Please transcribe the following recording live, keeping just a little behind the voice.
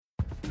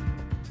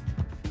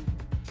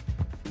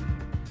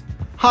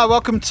Hi,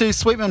 welcome to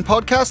Sweetman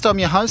Podcast. I'm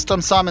your host.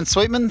 I'm Simon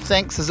Sweetman.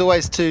 Thanks as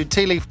always to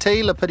Tea Leaf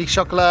Tea, Le Petit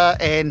Chocolat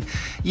and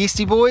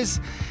Yeasty Boys.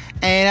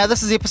 And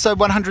this is episode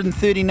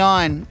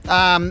 139.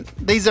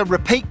 These are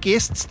repeat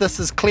guests.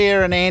 This is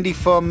Claire and Andy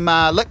from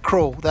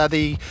LitCrawl. They're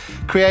the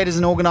creators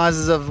and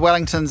organisers of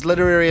Wellington's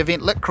literary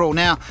event LitCrawl.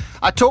 Now,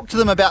 I talked to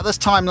them about this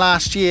time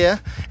last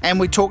year and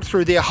we talked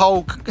through their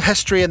whole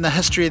history and the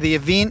history of the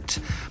event.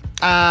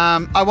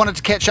 I wanted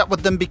to catch up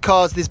with them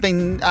because there's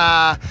been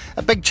a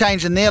big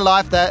change in their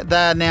life.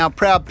 They're now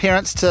proud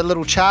parents to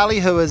little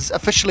Charlie, who is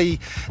officially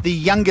the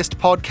youngest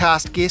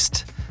podcast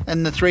guest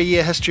in the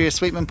 3-year history of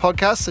Sweetman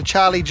Podcast. So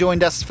Charlie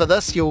joined us for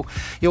this. You'll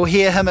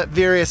hear him at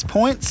various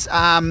points.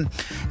 And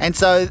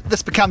so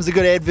this becomes a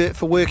good advert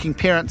for working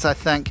parents, I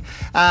think.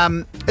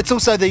 It's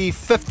also the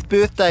 5th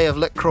birthday of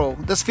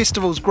LitCrawl. This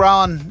festival's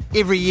grown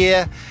every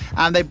year.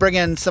 They bring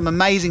in some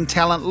amazing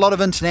talent, a lot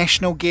of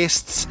international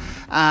guests,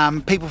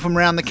 people from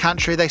around the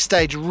country. They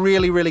stage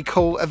really, really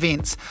cool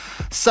events.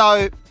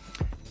 So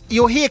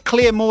you'll hear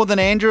Claire more than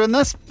Andrew in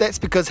this. That's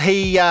because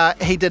he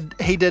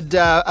did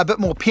a bit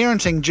more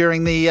parenting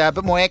during the a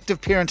bit more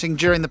active parenting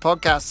during the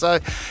podcast. So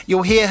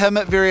you'll hear him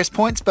at various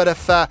points. But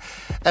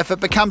if it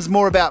becomes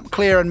more about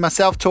Claire and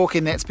myself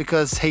talking, that's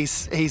because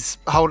he's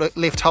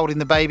left holding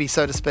the baby,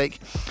 so to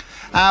speak.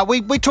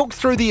 We talked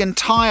through the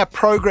entire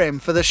program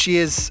for this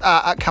year's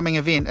upcoming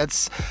event.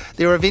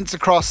 There are events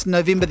across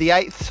November the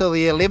 8th till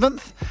the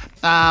 11th,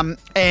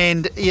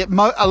 and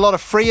a lot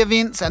of free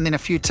events and then a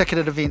few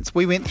ticketed events.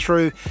 We went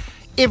through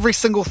every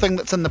single thing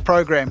that's in the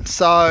program.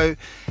 So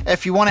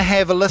if you want to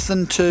have a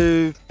listen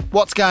to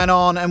what's going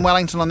on in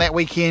Wellington on that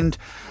weekend,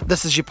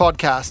 this is your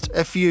podcast.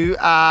 If you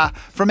are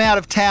from out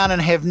of town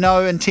and have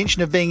no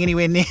intention of being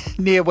anywhere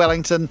near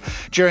Wellington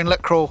during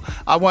LitCrawl,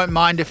 I won't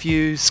mind if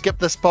you skip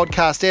this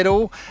podcast at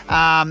all.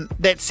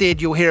 That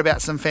said, you'll hear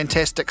about some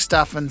fantastic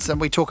stuff and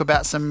we talk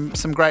about some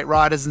great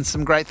writers and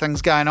some great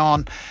things going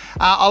on.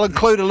 I'll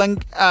include a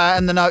link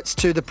in the notes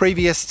to the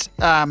previous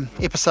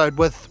episode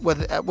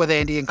with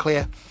Andy and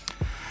Claire.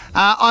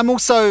 I'm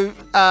also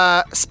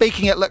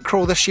speaking at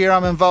LitCrawl this year.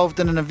 I'm involved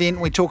in an event.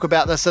 We talk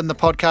about this in the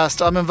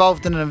podcast. I'm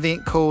involved in an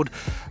event called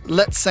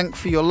Lit Sync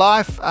for Your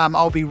Life.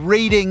 I'll be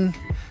reading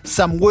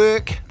some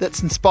work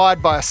that's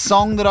inspired by a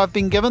song that I've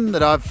been given,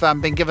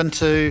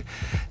 to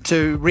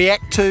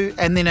react to,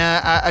 and then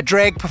a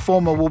drag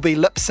performer will be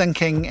lip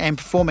syncing and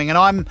performing.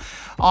 And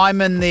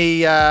I'm in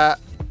the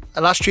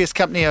illustrious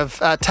company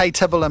of Tay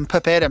Tibble and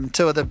Pip Adam,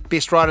 two of the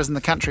best writers in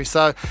the country.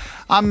 So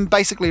I'm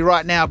basically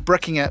right now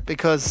bricking it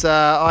because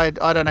I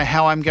don't know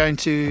how I'm going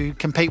to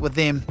compete with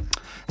them.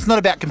 It's not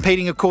about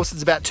competing, of course,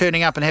 it's about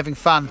turning up and having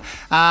fun.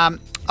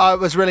 It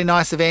was really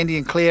nice of Andy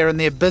and Claire in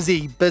their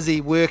busy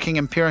working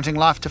and parenting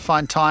life to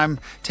find time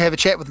to have a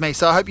chat with me.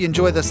 So I hope you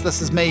enjoy this.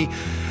 This is me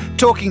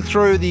talking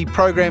through the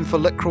program for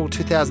LitCrawl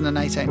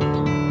 2018.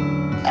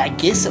 I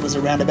guess it was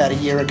around about a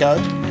year ago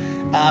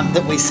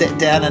that we sat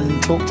down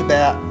and talked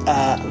about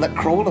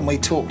LitCrawl, and we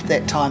talked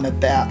that time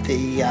about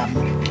the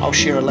I'll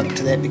share a link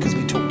to that because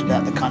we talked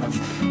about the kind of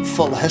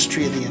full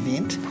history of the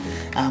event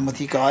with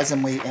you guys,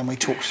 and we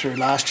talked through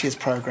last year's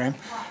program,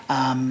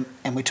 and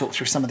we talked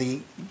through some of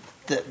the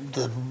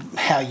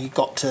how you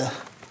got to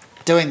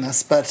doing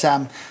this. But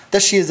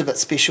this year's a bit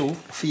special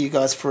for you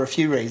guys for a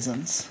few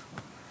reasons,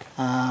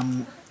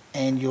 and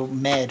you're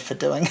mad for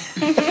doing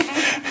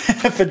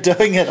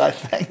it, I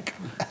think.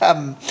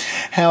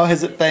 How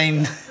has it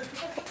been?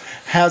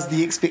 How's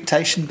the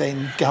expectation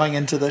been going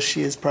into this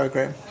year's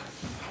program?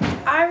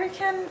 I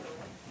reckon,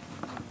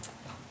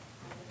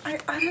 I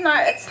don't know,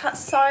 it's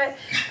so, I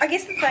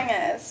guess the thing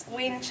is,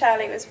 when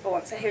Charlie was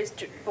born, so he was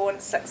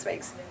born 6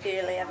 weeks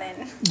earlier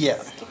than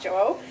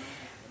schedule,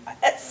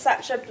 it's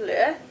such a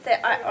blur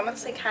that I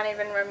honestly can't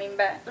even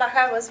remember. Like,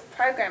 I was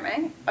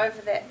programming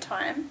over that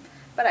time,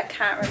 but I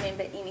can't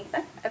remember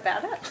anything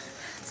about it.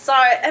 So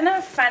in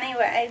a funny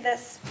way,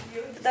 this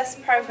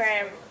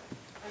program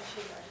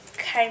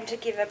came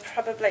together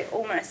probably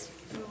almost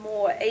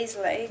more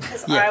easily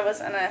because I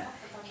was in a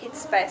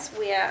headspace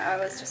where I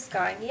was just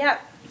going, we'll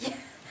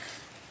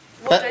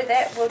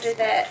do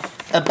that.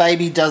 A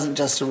baby doesn't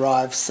just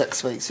arrive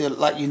 6 weeks.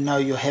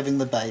 You're having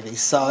the baby.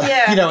 So,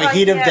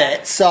 ahead of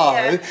that.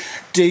 So,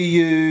 do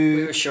you...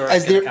 We were sure it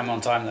was going to come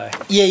on time, though.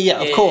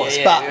 Of course.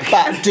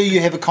 But do you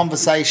have a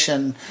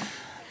conversation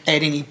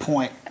at any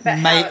point about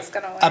how it's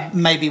going to work?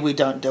 Maybe we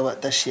don't do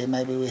it this year.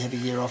 Maybe we have a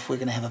year off. We're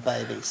going to have a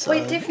baby. So,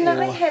 we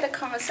definitely had a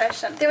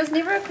conversation. There was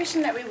never a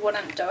question that we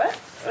wouldn't do it.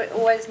 We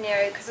always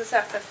knew because it's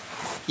our 5th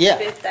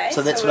birthday.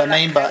 So that's what I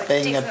mean by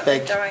being a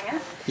big... doing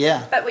it.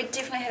 Yeah. But we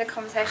definitely had a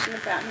conversation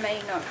about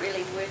me not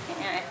really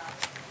working out,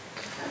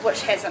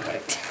 which hasn't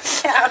worked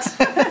out.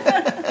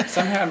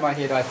 Somehow in my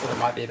head I thought it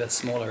might be a bit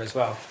smaller as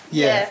well.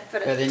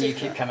 But then you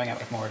keep coming up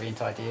with more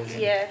event ideas.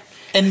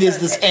 And there's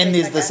this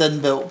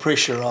inbuilt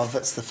pressure of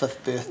it's the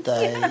 5th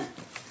birthday. I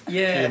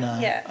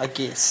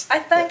guess. I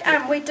think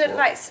we did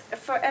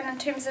in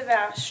terms of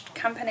our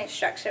company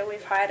structure,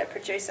 we've hired a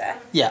producer.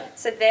 Yeah.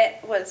 So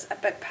that was a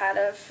big part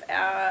of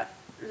our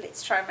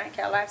let's try and make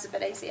our lives a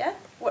bit easier,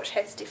 which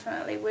has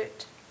definitely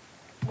worked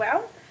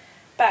well.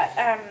 But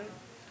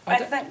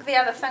I think the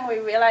other thing we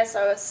realised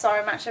though is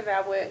so much of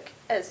our work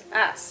is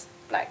us.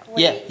 Like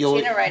we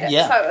generate it.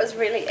 So it was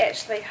really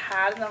actually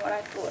harder than what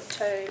I thought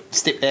to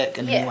step back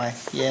in a way.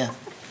 Yeah.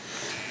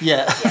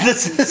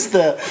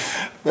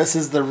 This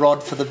is the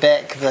rod for the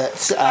back that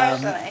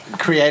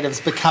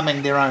creatives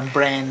becoming their own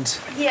brand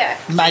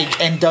make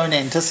and don't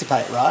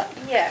anticipate, right?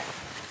 Yeah,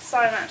 so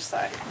much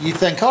so. You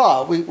think,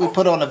 we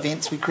put on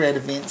events, we create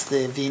events,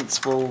 the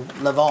events will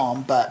live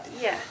on, but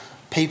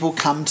people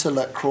come to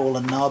LitCrawl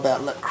and know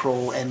about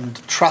LitCrawl and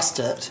trust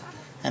it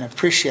and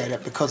appreciate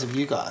it because of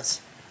you guys.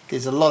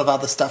 There's a lot of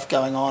other stuff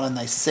going on and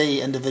they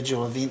see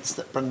individual events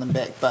that bring them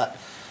back, but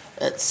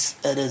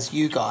it is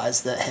you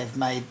guys that have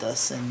made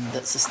this and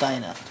that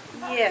sustain it.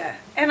 Yeah,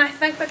 and I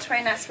think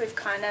between us we've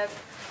kind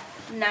of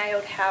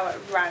nailed how it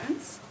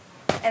runs,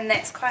 and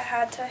that's quite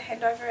hard to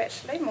hand over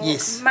actually,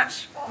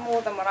 much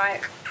more than what I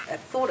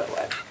thought it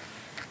would.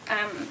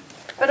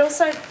 But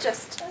also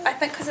just, I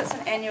think because it's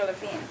an annual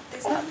event,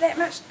 there's not that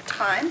much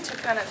time to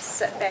kind of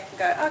sit back and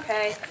go,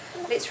 okay,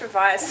 let's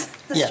revise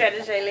the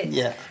strategy,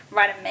 let's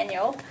write a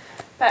manual.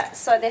 But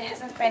so there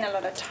hasn't been a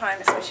lot of time,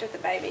 especially with the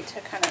baby,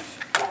 to kind of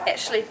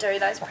actually do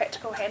those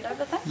practical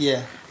handover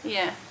things.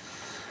 Yeah.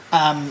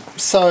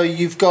 So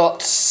you've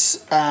got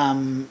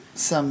some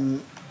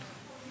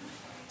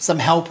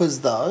helpers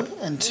though,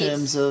 in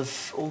terms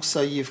of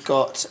also you've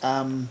got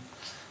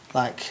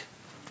like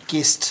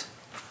guest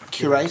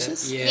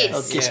curators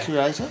or guest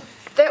curator.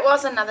 That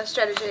was another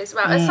strategy as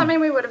well. It's something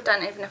we would have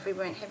done even if we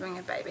weren't having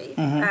a baby.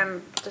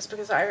 Just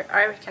because I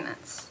reckon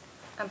it's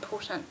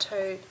important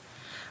to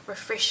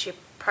refresh your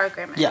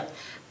programming. Yeah.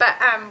 But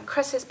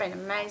Chris has been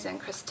amazing.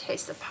 Chris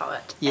Teese, the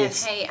poet.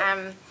 Yes.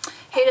 And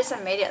he just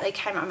immediately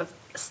came up with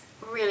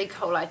really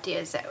cool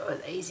ideas that were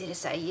easy to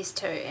say yes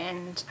to,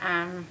 and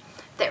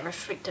that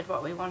reflected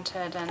what we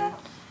wanted, and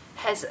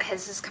has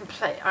his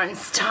complete own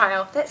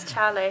style. That's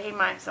Charlie. He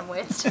might have some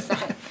words to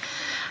say.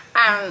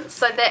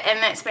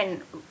 That's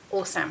been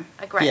awesome,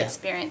 a great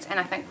experience, and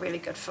I think really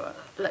good for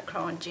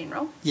LitCrawl in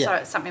general. So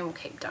it's something we'll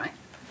keep doing.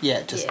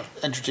 Yeah, just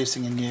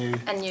introducing a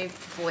new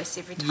voice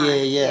every time.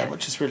 Yeah,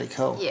 which is really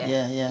cool. Yeah.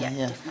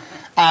 Definitely.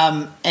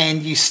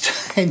 And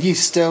you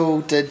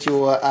still did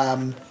your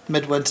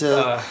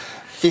midwinter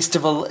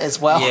festival as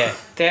well. Yeah,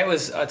 that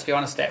was to be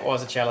honest, that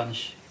was a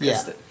challenge.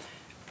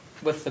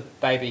 With the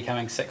baby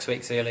coming 6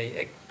 weeks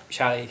early,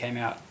 Charlie came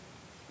out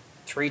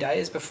 3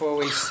 days before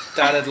we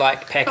started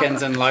like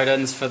pack-ins and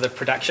load-ins for the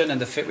production,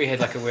 and we had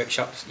like a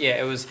workshop.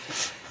 Yeah, it was.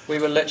 We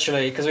were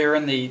literally, because we were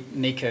in the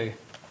NICU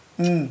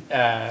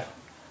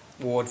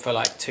ward for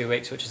like 2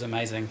 weeks, which is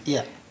amazing.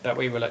 Yeah. But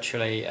we were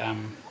literally, I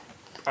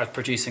was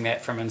producing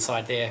that from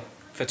inside there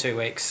for 2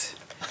 weeks,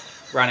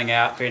 running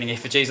out, burning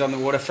effigies on the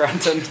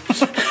waterfront, and.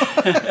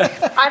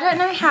 I don't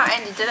know how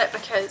Andy did it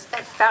because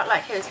it felt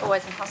like he was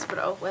always in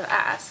hospital with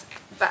us,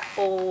 but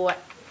all.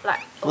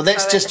 Well,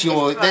 that's just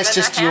your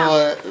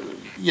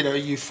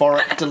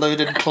euphoric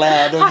deluded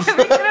cloud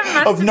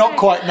of not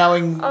quite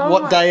knowing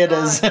what day it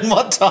is and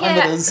what time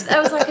it is. It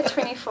was like a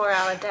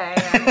 24-hour day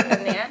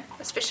in there,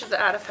 especially the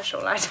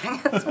artificial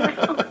lighting as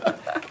well.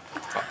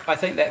 I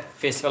think that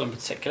festival in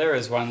particular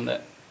is one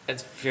that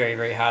it's very,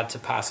 very hard to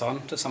pass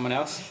on to someone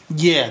else.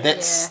 Yeah,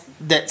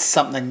 that's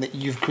something that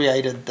you've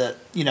created. That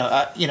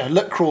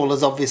LitCrawl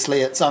is obviously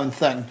its own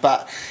thing,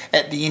 but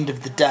at the end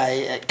of the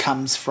day, it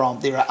comes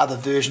from there are other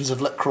versions of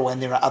LitCrawl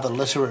and there are other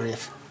literary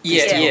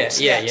festivals.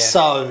 Yeah.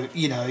 So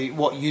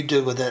what you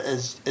do with it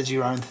is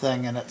your own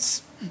thing, and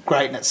it's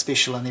great and it's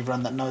special, and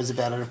everyone that knows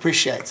about it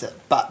appreciates it.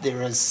 But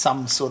there is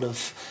some sort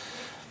of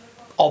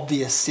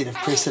obvious set of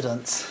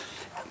precedents.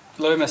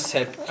 Loomis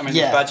had,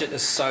 the budget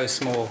is so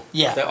small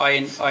that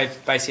I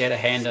basically had a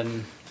hand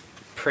in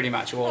pretty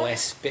much all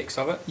aspects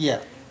of it.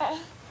 Yeah.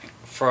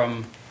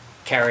 From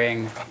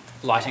carrying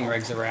lighting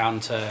rigs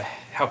around to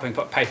helping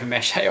put paper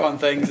mache on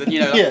things and,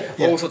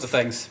 all sorts of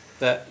things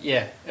that,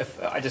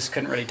 if I just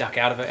couldn't really duck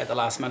out of it at the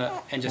last minute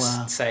and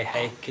just say,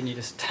 hey, can you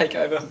just take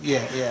over?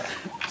 Yeah.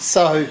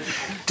 So...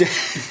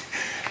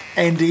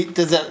 Andy,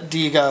 do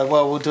you go,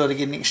 well, we'll do it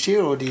again next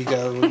year, or do you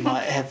go, we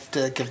might have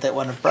to give that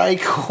one a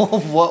break, or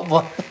what?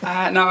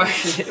 No,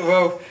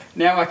 well,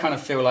 now I kind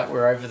of feel like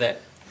we're over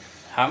that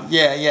hump.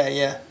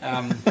 Yeah.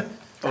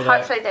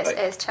 Hopefully that's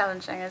as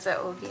challenging as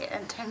it will get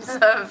in terms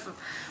of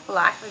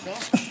life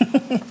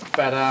events.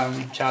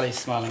 But Charlie's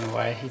smiling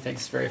away. He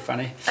thinks it's very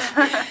funny.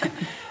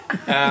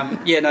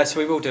 So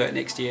we will do it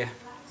next year.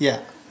 Yeah.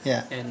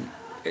 And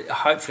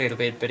hopefully it'll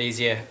be a bit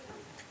easier.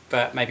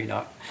 But maybe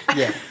not.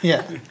 Yeah.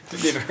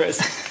 It never is.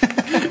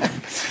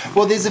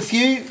 Well, there's a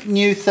few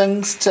new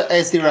things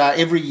as there are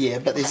every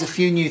year, but there's a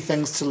few new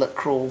things to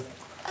LitCrawl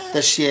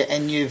this year,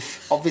 and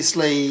you've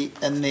obviously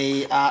in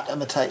the art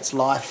imitates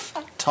life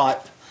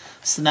type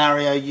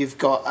scenario, you've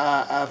got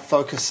a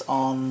focus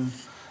on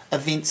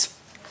events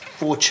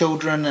for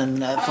children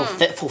and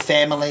for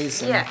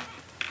families. And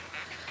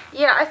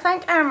I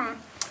think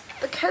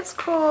the Kids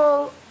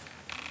Crawl.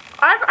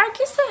 I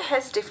guess it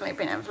has definitely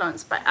been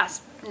influenced by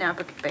us now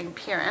being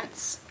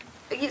parents.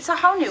 It's a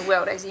whole new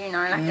world, as you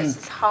know. It's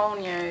this whole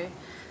new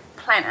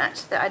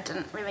planet that I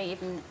didn't really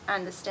even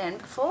understand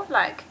before.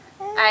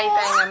 A,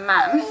 being a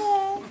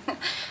mum,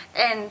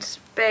 and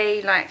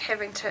B, like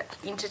having to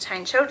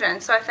entertain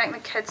children. So I think the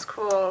Kids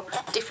Crawl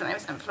definitely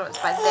was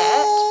influenced by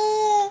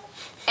that.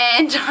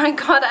 And I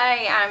got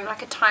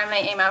a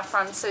timely email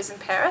from Susan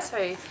Paris,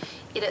 who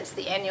edits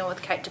the annual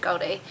with Kate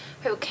DeGoldie,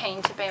 who were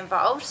keen to be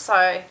involved.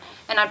 So,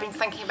 and I've been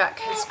thinking about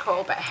Kids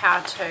Crawl, but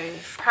how to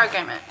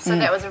program it. So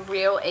that was a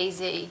real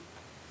easy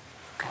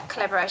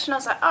collaboration. I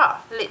was like,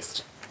 oh,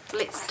 let's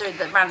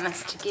run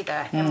this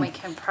together, and we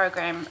can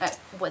program it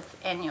with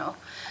annual.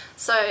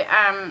 So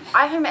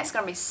I think that's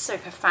going to be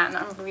super fun.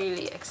 I'm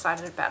really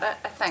excited about it.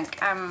 I think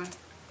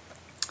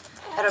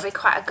it'll be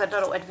quite a good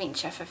little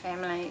adventure for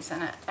families,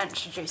 and it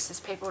introduces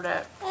people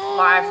to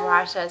live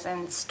writers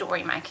and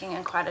story making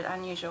in quite an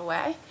unusual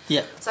way.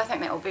 Yeah. So I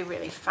think that will be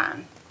really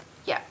fun.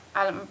 Yeah,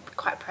 I'm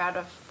quite proud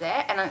of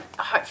that, and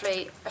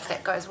hopefully if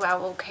that goes well,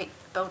 we'll keep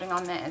building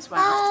on that as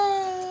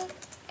well.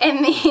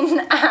 And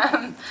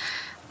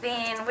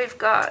then we've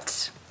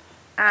got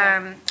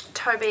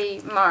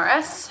Toby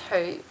Morris,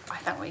 who I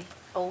think we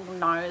all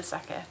know is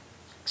like a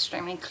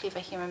extremely clever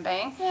human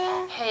being.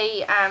 Yeah.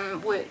 He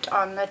worked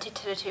on the Te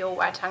Tiriti o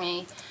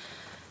Waitangi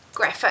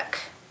graphic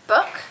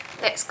book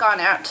that's gone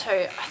out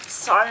to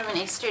so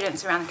many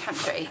students around the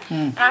country.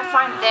 And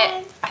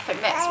I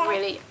think that's a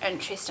really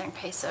interesting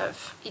piece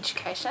of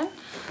education.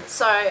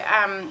 So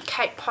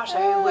Kate Potter,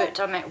 who worked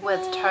on that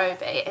with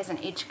Toby as an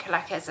educator,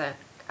 like as a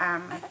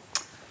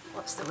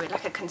what's the word,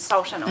 like a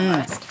consultant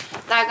almost,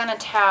 they're going to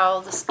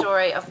tell the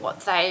story of what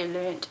they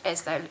learnt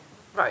as they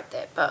wrote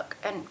that book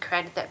and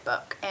created that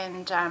book,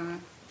 and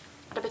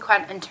it'll be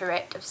quite an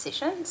interactive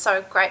session,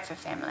 so great for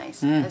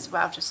families as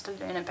well, just to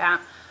learn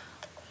about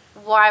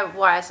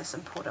why is this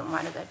important,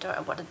 why did they do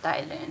it, what did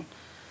they learn.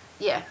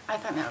 Yeah, I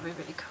think that would be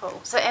really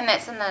cool. So, and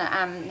that's in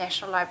the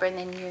National Library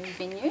in their new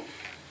venue.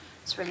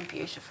 It's really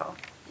beautiful.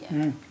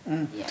 Yeah.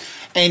 Yeah.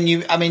 And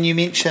you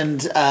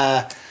mentioned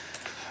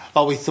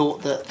we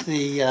thought that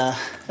the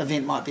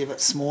event might be a bit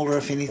smaller,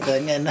 if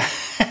anything, and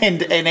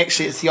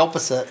actually it's the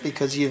opposite,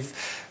 because you've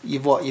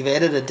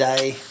added a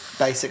day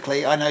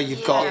basically. I know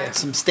you've got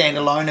some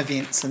standalone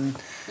events and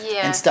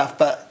stuff,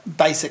 but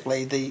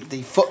basically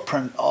the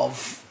footprint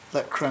of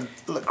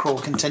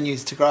LitCrawl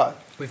continues to grow.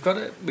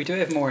 We do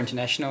have more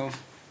international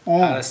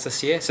artists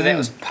this year, so that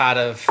was part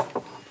of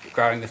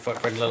growing the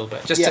footprint a little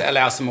bit, just to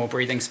allow some more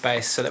breathing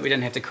space, so that we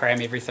didn't have to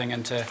cram everything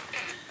into,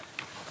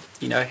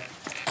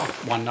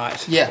 one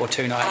night or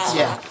 2 nights.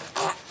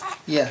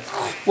 Yeah.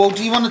 Well,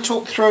 do you want to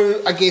talk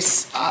through, I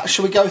guess,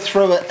 should we go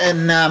through it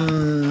in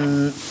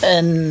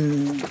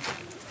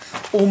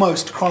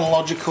almost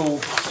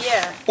chronological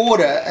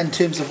order in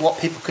terms of what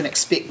people can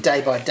expect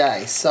day by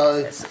day?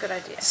 So that's a good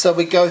idea. So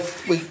we go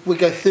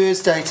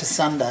Thursday to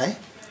Sunday.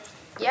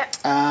 Yep.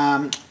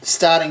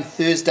 Starting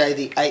Thursday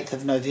the 8th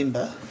of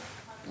November.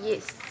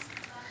 Yes.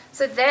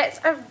 So that's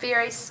a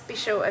very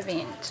special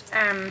event.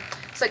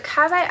 So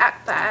Kaveh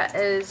Akbar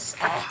is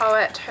a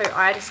poet who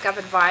I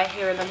discovered via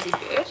Hera Lindsay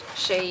Bird.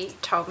 She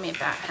told me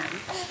about him.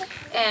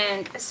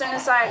 And as soon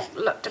as I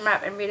looked him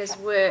up and read his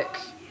work,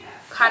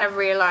 kind of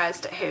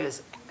realised that he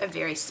was a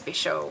very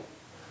special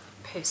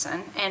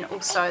person, and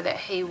also that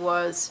he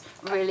was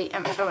really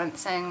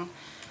influencing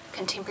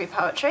contemporary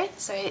poetry.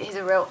 So he's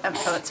a real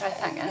influencer, I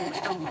think,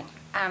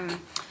 in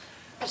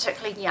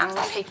particularly young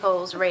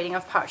people's reading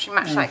of poetry,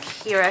 much like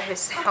Hera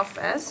herself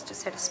is.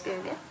 Just had a spear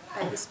there,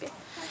 baby spear.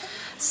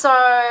 So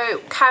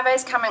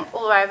Kaveh's coming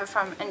all the way over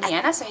from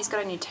Indiana, so he's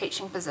got a new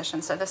teaching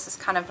position. So this is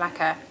kind of like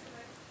a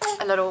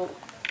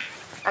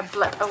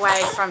blip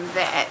away from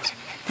that.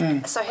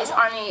 So he's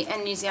only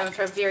in New Zealand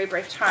for a very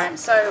brief time.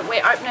 So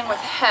we're opening with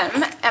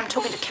him. I'm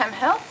talking to Kim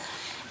Hill,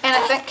 and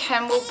I think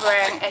Kim will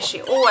bring, as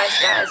she always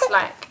does,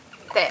 like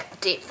that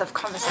depth of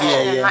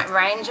conversation and like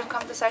range of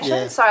conversation.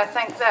 Yeah. So I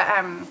think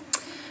that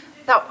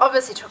they'll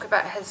obviously talk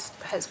about his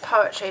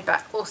poetry,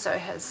 but also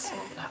his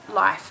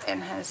life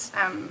and his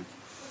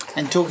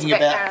and talking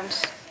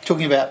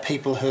about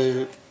people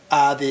who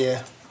are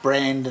their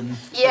brand and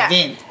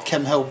event.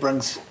 Kim Hill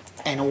brings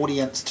an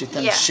audience to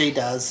things she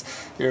does.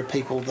 There are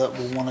people that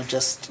will want to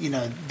just,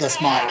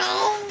 this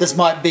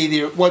might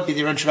be won't be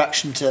their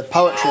introduction to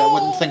poetry. I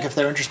wouldn't think if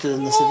they're interested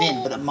in this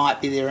event, but it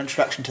might be their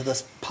introduction to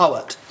this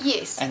poet.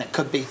 Yes. And it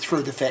could be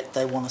through the fact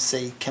they want to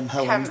see Kim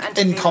Hill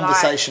in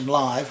conversation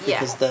live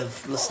because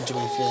they've listened to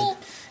her for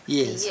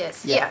years.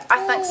 Yes. Yeah,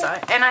 I think so.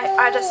 And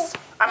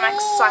I'm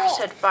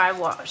excited by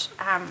what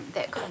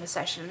that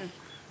conversation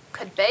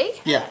could be.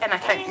 Yeah. And I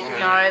think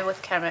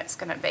with Kim it's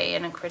going to be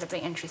an incredibly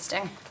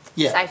interesting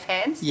safe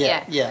hands.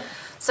 Yeah.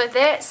 So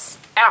that's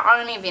our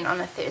only event on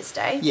the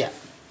Thursday. Yeah.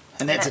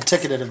 And that's a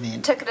ticketed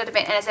event. And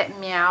it's at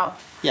Meow.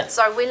 Yeah.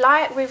 So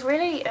we've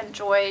really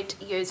enjoyed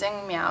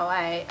using Meow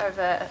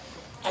over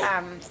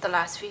the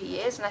last few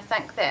years, and I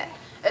think that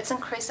it's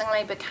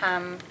increasingly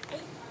become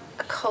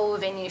a cool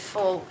venue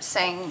for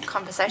seeing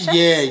conversations. So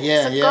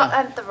it's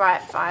got the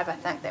right vibe, I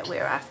think, that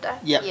we're after.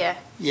 Yeah.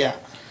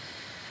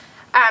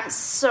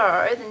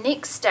 So the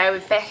next day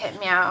we're back at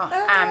Meow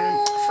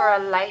for a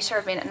later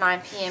event at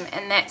 9 p.m,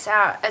 and it's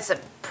a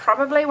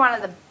probably one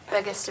of the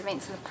biggest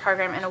events in the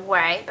program in a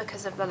way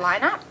because of the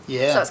lineup.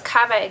 Yeah. So it's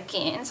Kaveh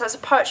again. So it's a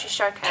poetry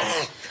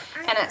showcase,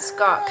 and it's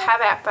got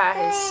Kaveh Akbar,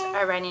 who's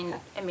Iranian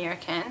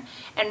American,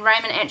 and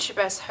Raymond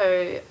Antrobus,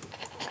 who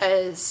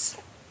is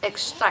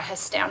like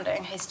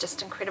astounding. He's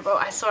just incredible.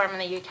 I saw him in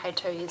the UK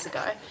 2 years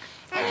ago,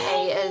 and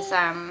he is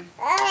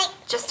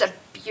just a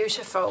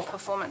beautiful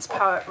performance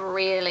poet,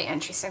 really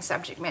interesting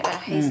subject matter.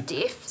 He's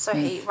deaf, so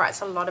he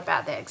writes a lot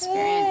about that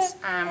experience.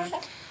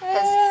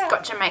 He's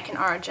got Jamaican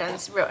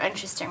origins, real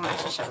interesting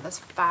relationship with his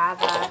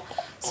father.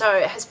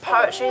 So his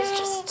poetry is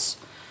just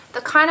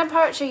the kind of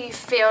poetry you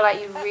feel like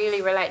you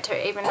really relate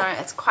to, even though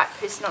it's quite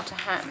personal to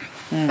him.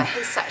 But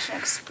he's such an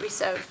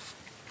expressive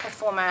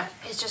performer.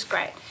 He's just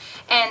great.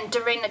 And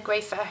Doreen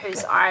Griefer,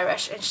 who's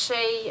Irish, and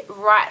she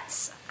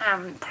writes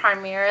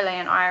primarily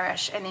in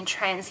Irish and then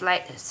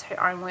translates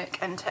her own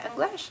work into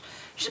English.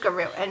 She's got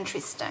real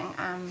interesting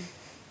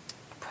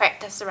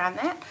practice around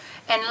that.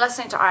 And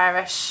listening to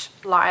Irish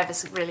live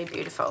is really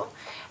beautiful.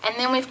 And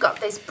then we've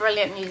got these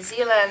brilliant New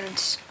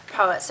Zealand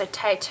poets, so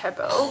Tay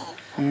Tibble,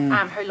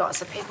 who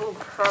lots of people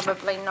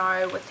probably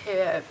know with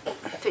her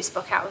first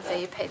book out with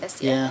VUP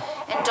this year.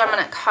 Yeah. And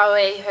Dominic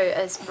Coey, who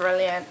is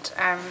brilliant.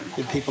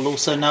 Who people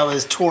also know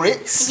as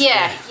Tourette's.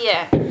 Yeah.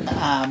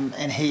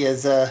 And he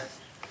is a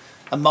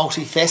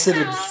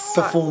multifaceted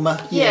performer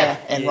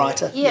and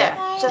writer.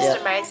 Just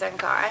amazing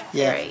guy.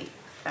 Very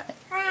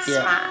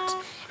smart.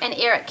 And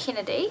Eric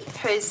Kennedy,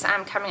 who's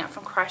coming up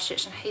from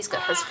Christchurch, and he's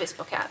got his first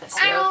book out this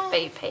year with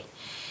VUP.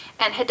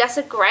 And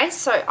Hadassah Grace,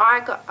 so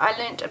I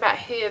learnt about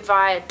her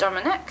via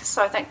Dominic,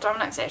 so I think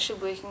Dominic's actually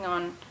working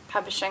on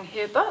publishing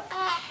her book,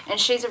 and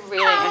she's a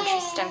really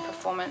interesting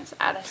performance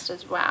artist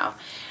as well.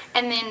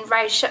 And then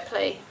Ray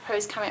Shipley,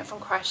 who's coming up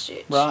from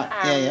Christchurch.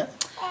 Right,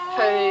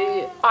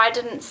 Who I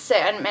didn't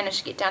manage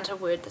to get down to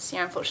Word this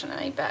year,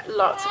 unfortunately, but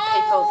lots of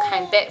people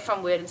came back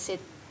from Word and said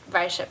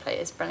Ray Shipley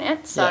is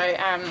brilliant, so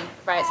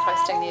Ray's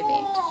hosting the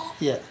event.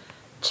 Yeah.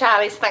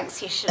 Charlie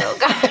thinks you should all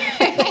go.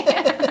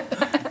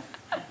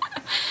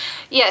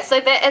 Yeah, so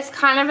that is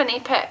kind of an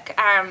epic...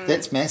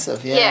 That's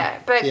massive,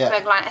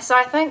 big line. So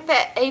I think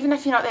that even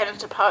if you're not that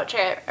into poetry,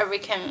 I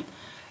reckon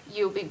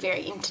you'll be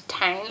very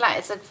entertained. Like,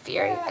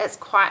 it's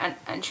quite an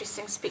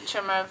interesting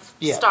spectrum of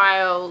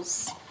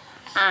styles.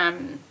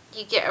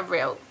 You get a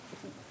real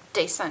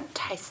decent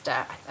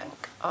taster, I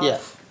think,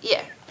 of...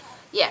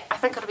 Yeah, I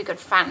think it'll be good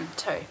fun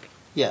too.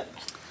 Yeah.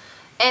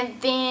 And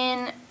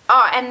then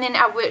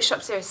our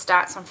workshop series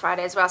starts on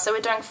Friday as well. So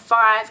we're doing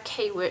 5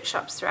 key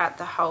workshops throughout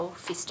the whole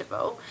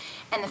festival.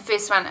 And the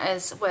first one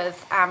is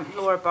with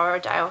Laura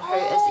Borrowdale, who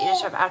is the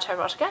editor of Auto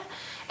Erotica.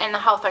 And the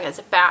whole thing is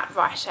about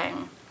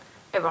writing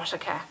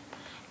erotica.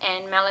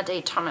 And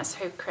Melody Thomas,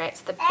 who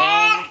creates the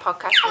Bang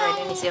podcast for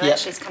Radio New Zealand,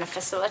 she's kind of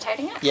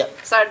facilitating it.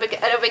 So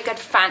it'll be good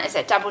fun. It's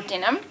at Double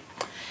Denim.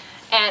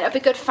 And it'll be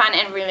good fun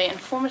and really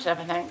informative,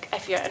 I think,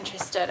 if you're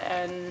interested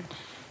in,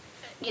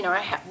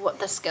 what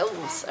the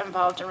skills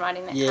involved in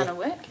writing that kind of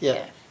work.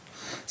 Yeah.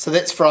 So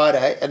that's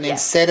Friday, and then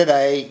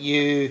Saturday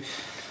you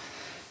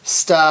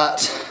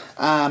start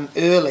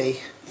early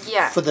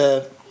for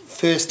the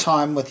first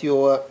time with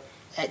your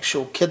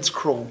actual kids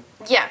crawl.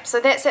 Yeah, so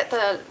that's at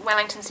the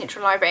Wellington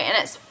Central Library, and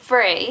it's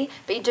free,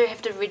 but you do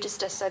have to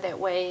register so that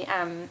we,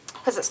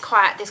 because there's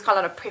quite a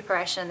lot of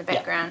preparation in the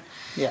background.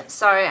 Yeah.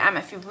 So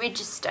if you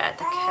register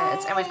the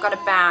kids, and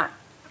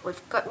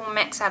we'll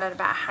max out at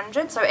about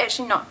 100, so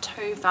actually not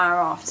too far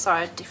off. So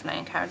I definitely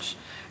encourage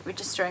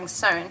registering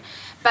soon.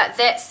 But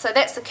that's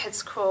the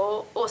kids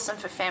crawl, awesome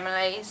for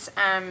families,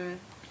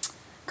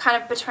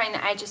 kind of between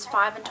the ages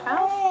 5 and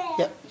 12.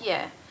 Yep.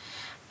 Yeah.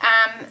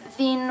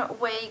 Then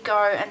we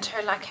go into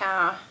like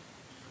our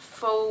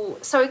full,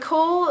 so we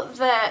call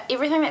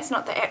everything that's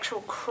not the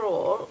actual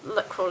crawl,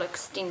 LitCrawl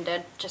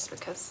Extended, just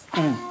because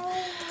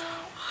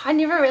I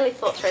never really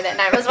thought through that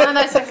name. It was one of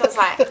those things I was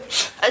like,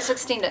 it's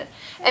extended.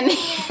 And then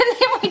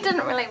we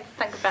didn't really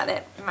think about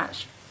that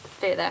much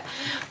further,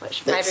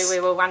 which maybe we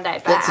will one day.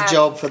 But, that's a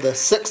job for the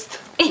 6th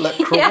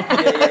LitCrawl.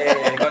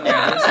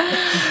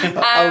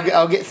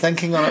 I'll get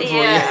thinking on it for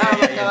you. Oh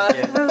my god.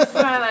 It's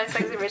one of those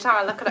things every time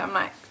I look at it, I'm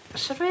like,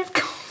 should we have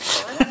gone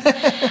for it?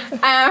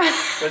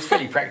 But it's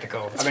pretty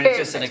practical. It's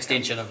just an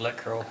extension of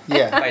LitCrawl,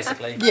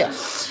 basically. Yeah.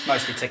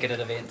 Mostly ticketed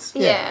events.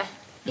 Yeah.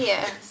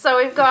 So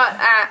we've got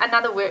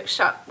another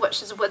workshop,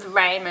 which is with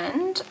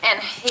Raymond,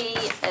 and he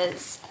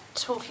is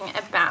talking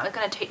about, we're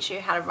going to teach you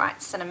how to write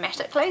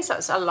cinematically, so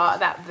it's a lot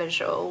about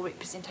visual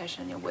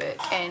representation in your work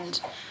and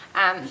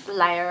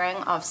layering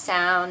of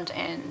sound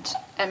and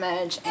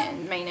image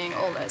and meaning,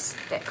 all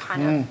that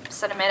kind of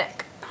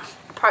cinematic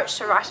approach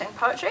to writing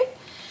poetry.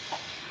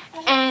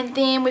 And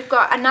then we've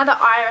got another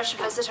Irish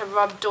visitor,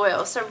 Rob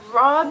Doyle. So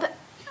Rob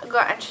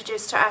got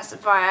introduced to us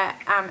via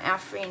our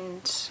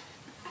friend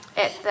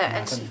at the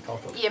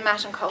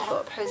Martin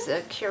Colthorpe, who's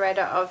the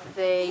curator of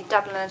the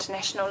Dublin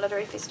International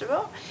Literary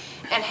Festival,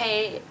 and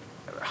he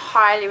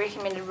highly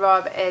recommended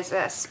Rob as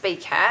a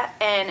speaker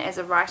and as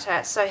a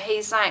writer. So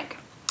he's like,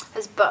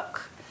 his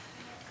book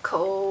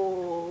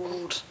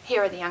called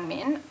Here Are the Young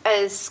Men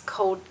is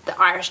called The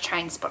Irish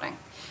Train Spotting.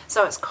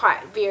 So it's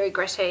quite very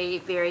gritty,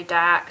 very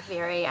dark,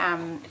 very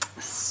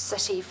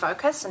city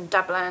focused in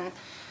Dublin.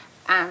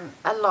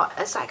 A lot.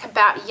 It's like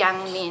about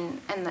young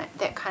men in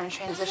that kind of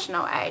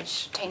transitional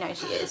age,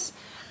 teenage years,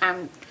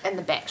 in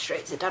the back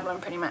streets of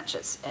Dublin. Pretty much,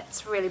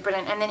 it's really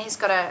brilliant. And then he's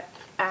got a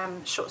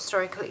short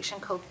story collection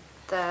called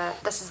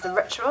This Is the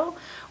Ritual,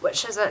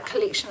 which is a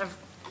collection of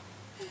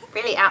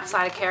really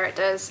outsider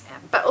characters,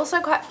 but also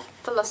quite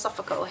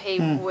philosophical. He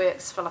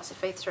works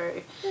philosophy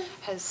through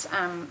his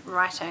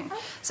writing.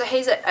 So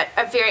he's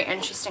a very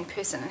interesting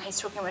person, and he's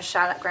talking with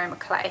Charlotte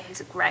Gray-McClay,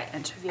 who's a great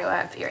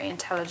interviewer, very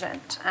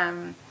intelligent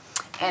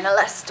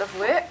analyst of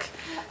work.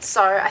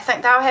 So I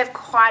think they'll have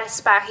quite a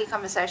sparky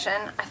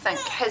conversation. I think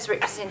his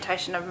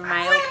representation of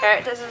male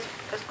characters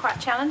is quite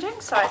challenging,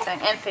 so I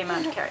think, and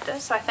female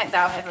characters, so I think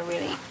they'll have a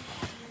really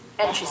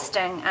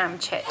interesting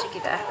chat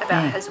together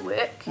about his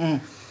work.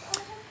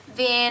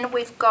 Then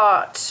we've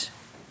got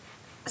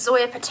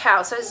Zoya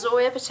Patel. So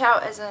Zoya Patel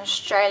is an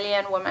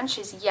Australian woman.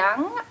 She's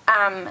young,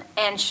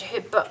 and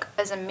her book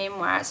is a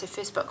memoir. It's her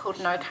first book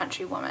called No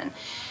Country Woman.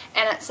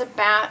 And it's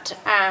about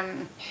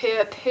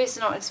her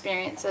personal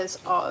experiences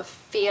of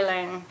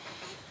feeling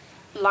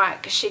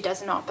like she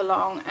does not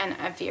belong in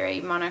a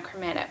very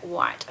monochromatic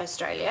white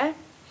Australia.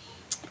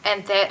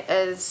 And that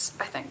is,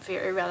 I think,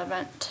 very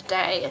relevant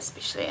today,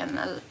 especially in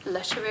the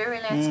literary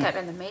landscape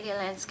and the media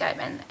landscape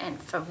and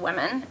for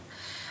women.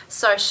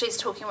 So she's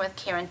talking with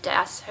Karen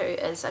Dowse, who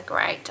is a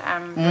great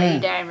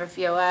reader and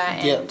reviewer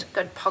and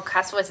good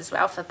podcast voice as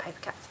well for Paper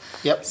Cuts.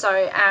 Yep.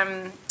 So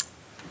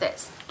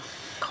that's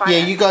quite...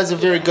 Yeah, you guys are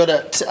very good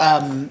at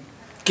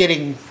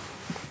getting,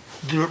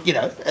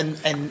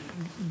 and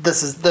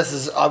this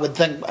is I would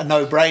think a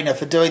no-brainer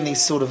for doing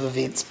these sort of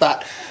events,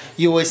 but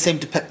you always seem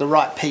to pick the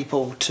right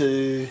people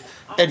to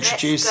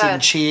introduce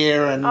and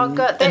chair and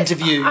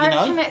interview. I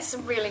reckon that's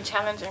really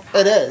challenging.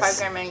 It is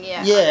programming,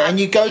 yeah. Yeah, and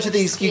you go to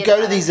these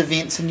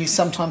events, and you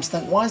sometimes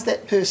think, why is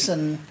that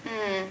person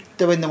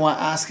doing the one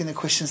asking the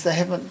questions? They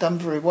haven't done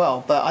very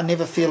well. But I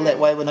never feel that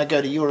way when I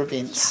go to your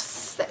events.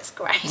 Yes, that's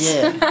great.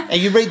 Yeah,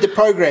 and you read the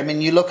program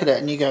and you look at it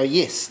and you go,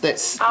 yes,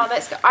 that's. Oh,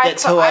 that's good. I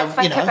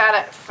think about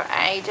it for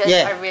ages.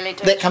 Yeah, I really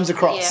do. That comes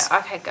across. Yeah.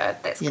 Okay. Good.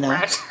 That's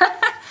great.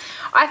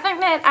 I think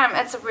that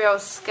it's a real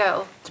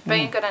skill. To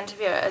be a good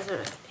interviewer is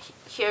a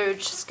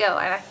huge skill,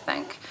 and I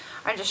think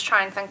I just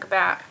try and think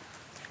about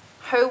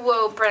who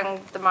will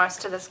bring the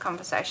most to this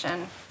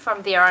conversation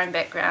from their own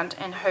background,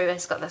 and who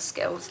has got the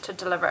skills to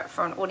deliver it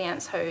for an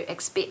audience who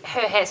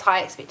has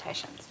high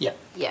expectations. Yeah.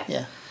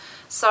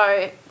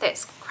 So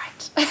that's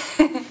great.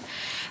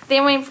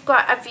 Then we've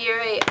got a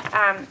very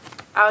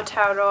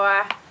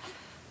Aotearoa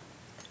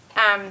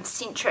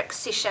centric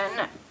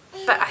session.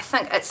 But I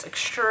think it's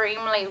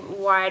extremely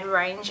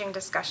wide-ranging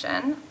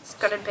discussion. It's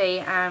got to be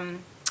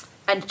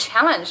a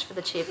challenge for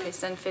the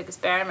chairperson, Fergus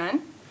Barrowman,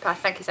 but I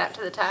think he's up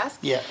to the task.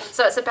 Yeah.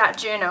 So it's about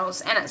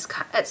journals, and it's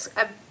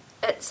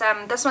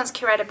this one's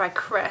curated by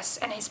Chris,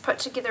 and he's put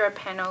together a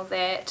panel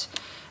that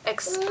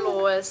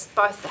explores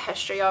both the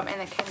history of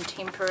and the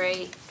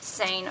contemporary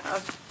scene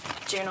of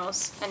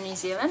journals in New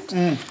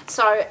Zealand.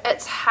 So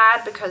it's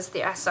hard because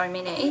there are so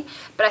many,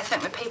 but I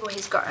think the people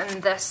he's got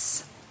in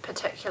this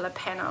particular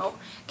panel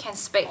can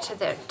speak to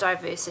the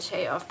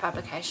diversity of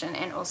publication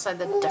and also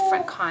the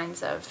different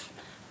kinds of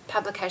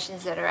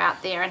publications that are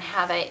out there and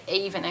how they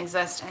even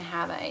exist and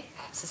how they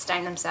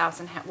sustain themselves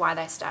and why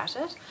they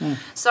started.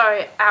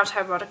 So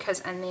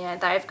Aotearoa's in there.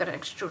 They've got an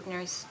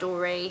extraordinary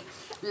story.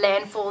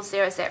 Landfalls,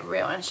 there is that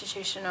real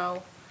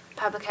institutional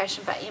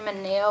publication, but Emma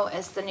Neal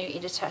is the new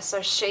editor,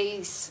 so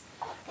she's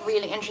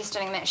really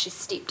interested in that. She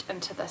stepped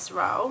into this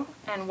role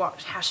and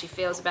how she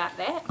feels about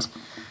that.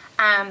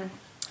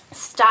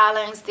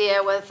 Starling's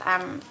there with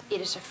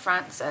editor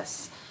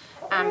Frances.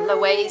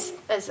 Louise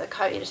is a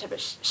co-editor, but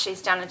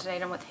she's down in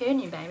Dunedin with her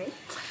new baby.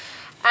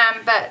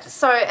 But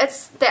so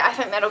it's that. I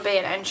think that'll be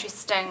an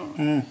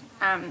interesting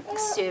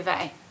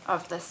survey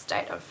of the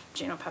state of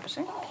journal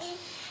publishing.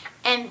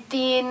 And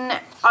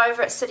then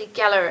over at City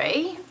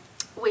Gallery,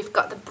 we've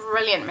got the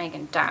brilliant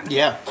Megan Dunn.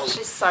 Yeah,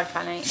 she's so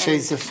funny.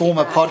 She's a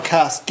former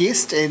podcast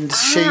guest, and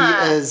she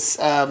is.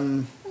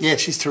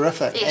 She's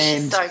terrific. Yeah,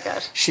 and she's so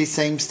good. She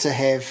seems to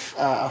have,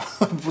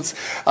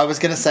 I was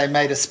going to say,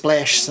 made a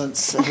splash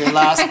since her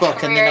last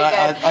book, and then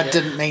I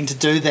didn't mean to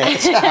do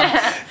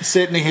that.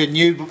 Certainly her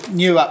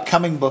new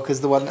upcoming book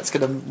is the one that's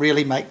going to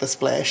really make the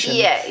splash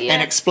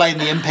and explain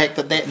the impact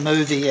that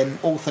movie and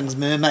All Things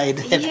Mermaid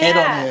have had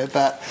on her.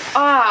 But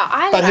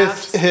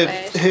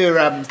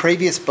her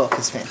previous book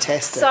is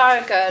fantastic.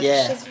 So good.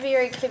 Yeah. She's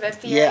very clever.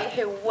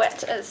 Her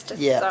wit is just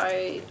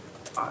so...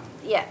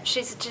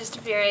 she's just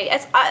very...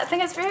 I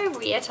think it's very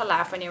rare to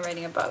laugh when you're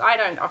reading a book. I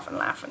don't often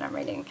laugh when I'm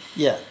reading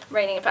it,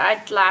 but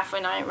I laugh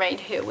when I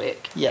read her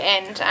work.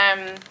 And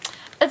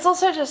it's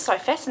also just so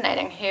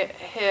fascinating,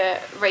 her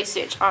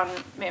research on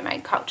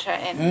mermaid culture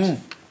and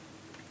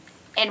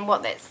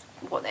what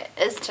that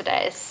is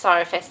today is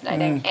so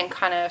fascinating and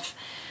kind of...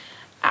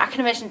 I can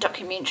imagine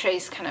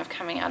documentaries kind of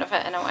coming out of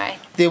it in a way.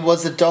 There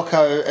was a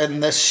doco in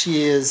this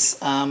year's...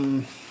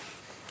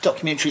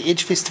 documentary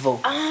Edge Festival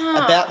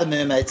about the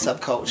mermaid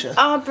subculture.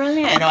 Oh,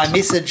 brilliant. And I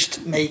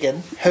messaged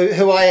Megan,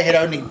 who I had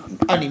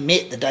only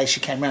met the day she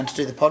came round to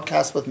do the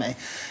podcast with me,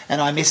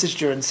 and I messaged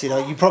her and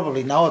said, you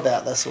probably know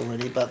about this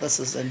already, but this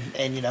is,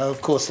 and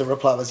of course the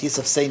reply was, yes,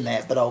 I've seen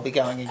that, but I'll be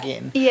going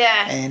again.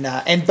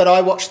 Yeah. But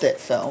I watched that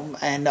film,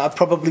 and I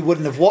probably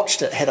wouldn't have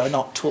watched it had I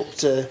not talked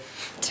to her.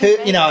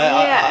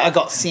 I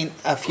got sent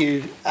a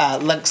few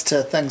links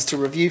to things to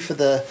review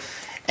for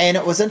and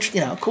it was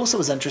interesting. Of course, it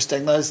was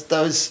interesting.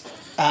 Those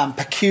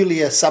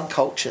peculiar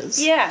subcultures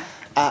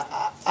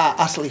are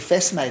utterly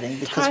fascinating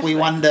because we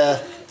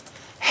wonder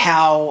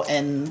how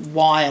and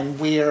why and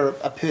where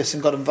a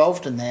person got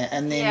involved in that,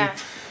 and then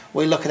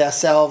we look at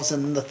ourselves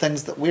and the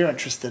things that we're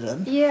interested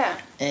in. Yeah.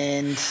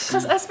 And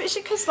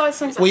especially because those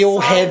things we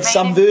all so have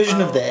some version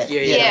of that.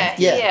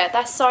 Yeah.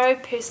 They're so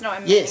personal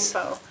and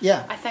meaningful.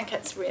 Yeah. I think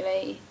it's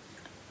really,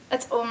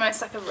 it's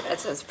almost like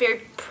it's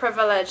very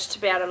privileged to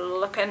be able to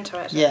look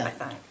into it. Yeah. I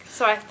think.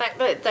 So I think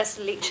that this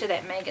lecture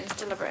that Megan's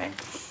delivering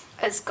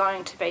is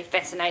going to be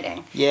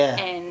fascinating. Yeah.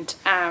 And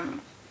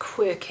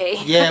quirky.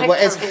 Yeah,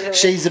 well,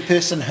 she's a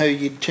person who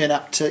you'd turn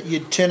up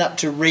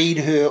to read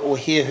her or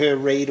hear her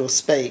read or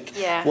speak,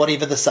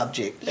 whatever the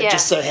subject. It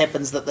just so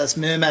happens that this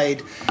mermaid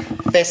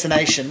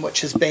fascination,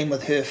 which has been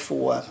with her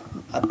for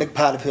a big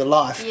part of her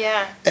life,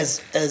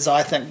 is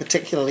I think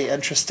particularly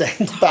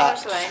interesting.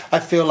 But I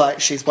feel like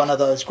she's one of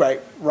those great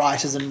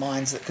writers and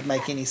minds that could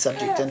make any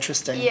subject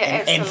interesting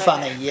and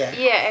funny. Yeah,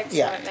 absolutely.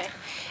 Yeah.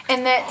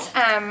 And that's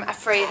a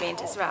free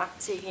event as well,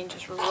 so you can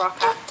just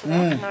rock up to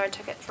that, no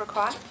tickets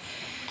required.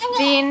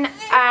 Then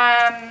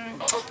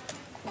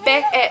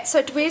back at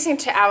Dwezing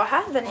Te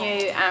Awaha, the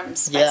new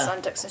space on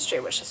Dixon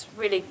Street, which is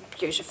really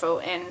beautiful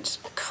and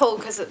cool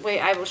because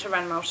we're able to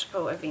run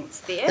multiple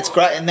events there. It's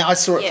great, and I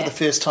saw it for the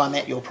first time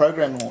at your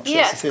program launch.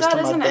 Yeah, it's the first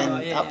time I've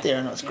been up there,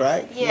 and it's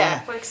great.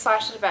 Yeah, we're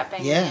excited about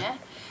being there.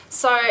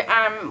 So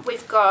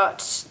we've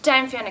got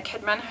Dame Fiona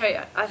Kidman, who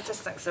I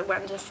just think is a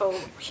wonderful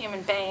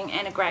human being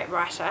and a great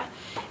writer,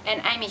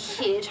 and Amy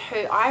Head,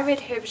 who I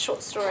read her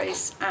short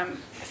stories a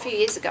few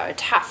years ago.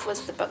 Tough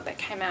was the book that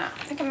came out.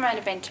 I think it might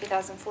have been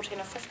 2014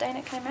 or 15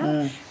 it came out.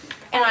 And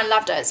I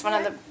loved it. It's one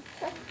of the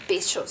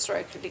best short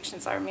story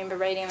collections I remember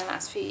reading in the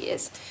last few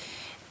years.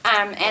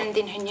 And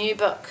then her new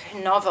book, her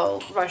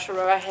novel,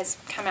 Rotorua, has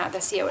come out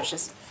this year, which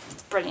is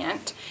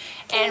brilliant.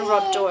 And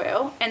Rob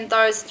Doyle, and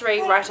those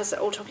three writers are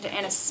all talking to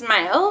Anna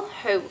Smale,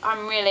 who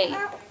I'm really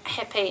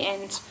happy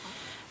and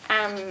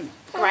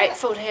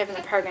grateful to have in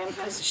the program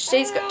because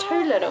she's got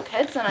 2 little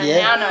kids, and I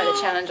now know the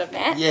challenge of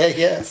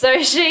that.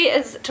 So she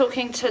is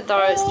talking to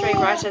those 3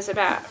 writers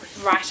about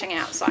writing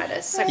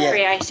outsiders, so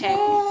creating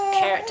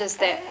characters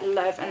that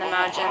live in the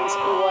margins,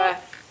 or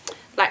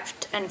like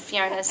in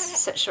Fiona's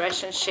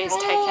situation, she's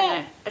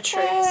taken a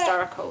true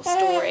historical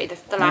story,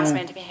 the last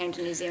man to be hanged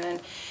in New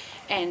Zealand,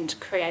 and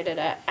created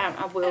a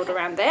world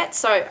around that.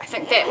 So I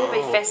think that will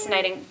be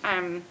fascinating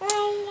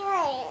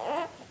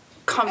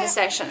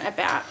conversation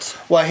about.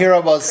 Well, here I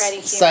was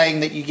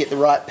saying that you get the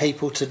right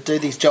people to do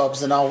these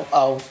jobs, and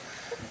I'll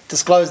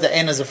disclose that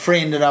Anna's a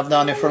friend and I've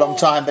known her for a long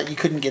time, but you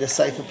couldn't get a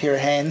safer pair of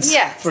hands,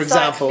 for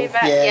example.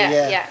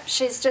 Yeah.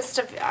 She's just,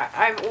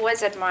 I've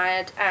always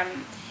admired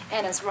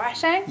Anna's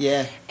writing.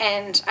 Yeah.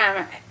 And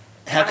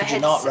how could you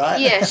not, right?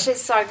 Yeah,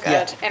 she's so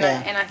good. And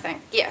I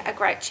think, a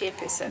great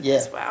chairperson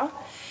as well.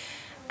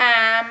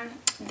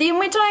 Then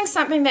we're doing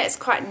something that's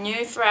quite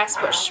new for us,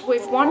 which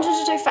we've wanted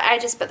to do for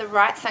ages, but the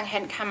right thing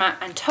hadn't come up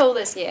until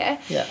this year.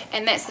 Yeah.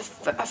 And that's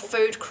a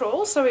food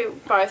crawl, so we're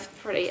both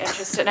pretty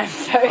interested in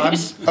food.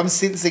 I'm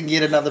sensing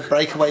yet another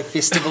breakaway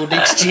festival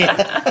next year.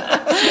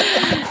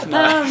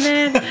 Oh,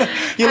 man.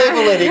 You'll have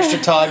all that extra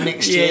time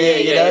next year,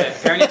 you know.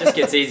 Apparently it just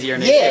gets easier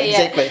next year.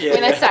 Exactly.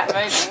 When they start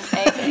moving,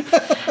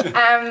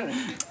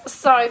 easy.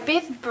 So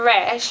Beth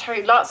Brash,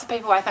 who lots of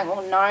people I think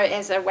will know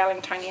as a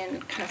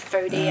Wellingtonian kind of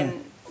foodie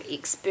and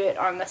expert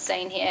on the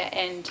scene here,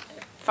 and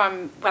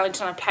from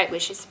Wellington on a Plate, where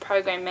she's the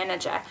program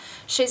manager,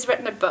 she's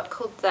written a book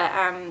called the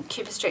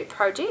Cooper Street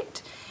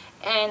Project,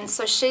 and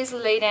so she's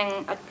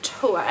leading a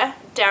tour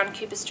down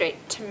Cooper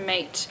Street to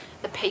meet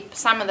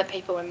some of the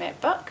people in that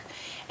book,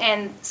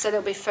 and so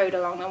there'll be food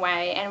along the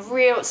way, and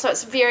so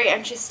it's very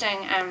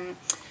interesting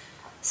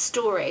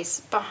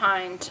stories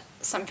behind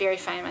some very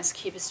famous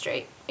Cooper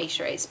Street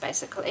eateries,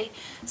 basically.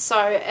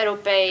 So it'll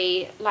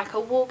be like a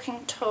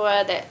walking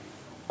tour, that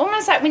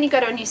almost like when you go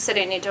to a new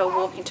city and you do a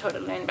walking tour to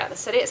learn about the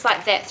city. It's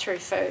like that through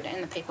food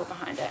and the people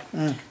behind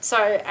it.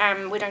 So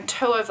we're doing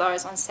 2 of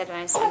those on Saturday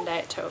and Sunday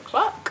at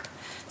 2:00.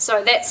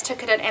 So that's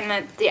ticketed,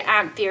 and there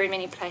aren't very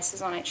many places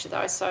on each of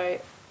those, so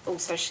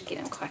also should get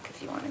in quick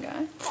if you want to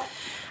go.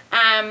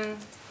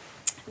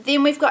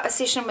 Then we've got a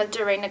session with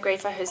Doreen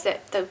Negrifa, who's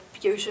the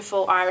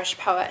beautiful Irish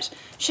poet.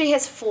 She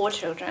has 4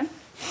 children.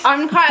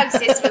 I'm quite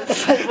obsessed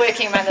with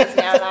working mothers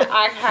now.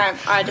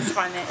 I just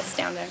find that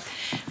astounding.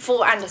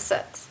 4 under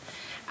 6.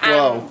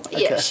 Wow.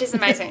 Okay. Yeah, she's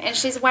amazing, and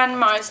she's won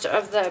most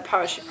of the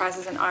poetry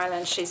prizes in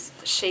Ireland.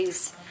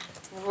 She's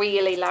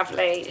really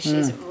lovely.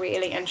 She's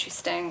really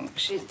interesting.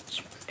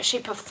 she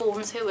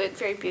performs her work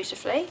very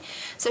beautifully.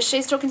 So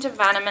she's talking to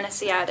Vana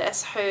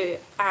Minasiadis, who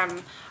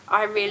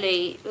I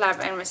really love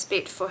and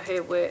respect for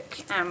her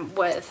work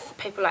with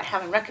people like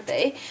Helen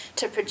Rickaby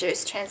to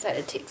produce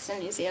translated text in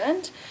New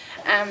Zealand.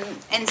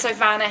 And so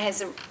Vana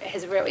has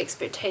a real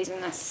expertise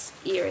in this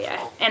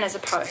area, and as a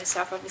poet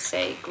herself,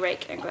 obviously,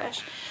 Greek,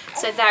 English.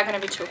 So they're going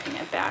to be talking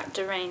about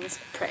Doreen's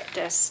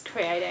practice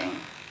creating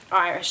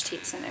Irish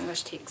text and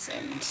English text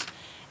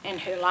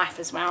and her life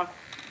as well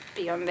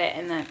beyond that,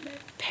 and then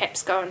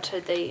perhaps go into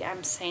the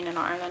scene in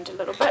Ireland a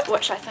little bit,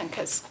 which I think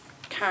is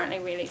currently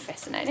really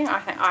fascinating. I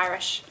think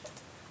Irish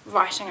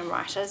writing and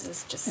writers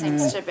just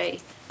seems to be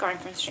going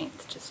from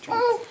strength to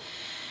strength.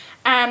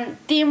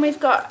 Then we've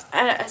got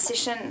a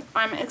session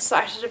I'm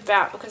excited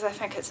about because I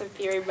think it's a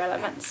very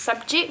relevant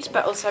subject,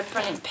 but also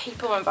brilliant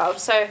people involved.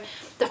 So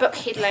the book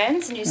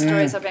Headlands, New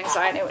Stories of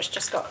Anxiety, which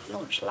just got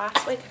launched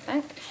last week, I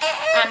think.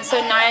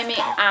 So Naomi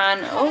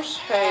Arnold,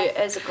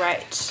 who is a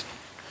great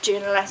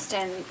journalist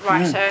and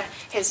writer,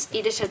 has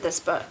edited this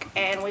book,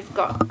 and we've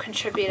got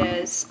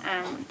contributors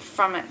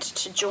from it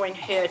to join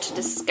her to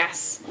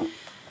discuss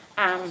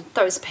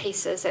those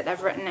pieces that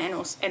they've written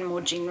and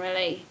more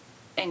generally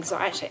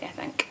anxiety, I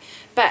think.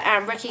 But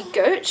Ricky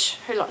Gooch,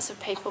 who lots of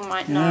people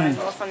might know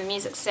more from the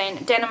music scene,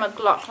 Dana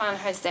McLaughlin,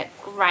 who's that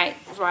great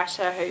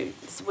writer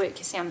whose work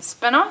you see on the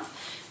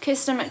spin-off,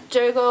 Kirsten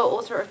McDougall,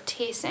 author of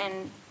Tess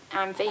and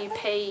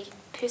VUP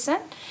person,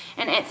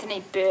 and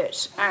Anthony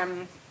Burt,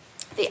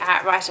 the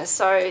art writer.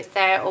 So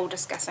they're all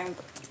discussing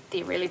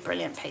their really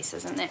brilliant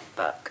pieces in that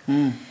book.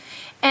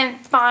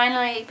 And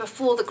finally,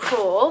 before the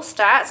crawl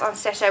starts on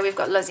Saturday, we've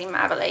got Lizzie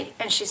Marvelly,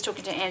 and she's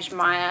talking to Ange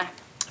Meyer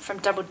from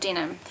Double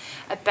Denim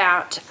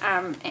about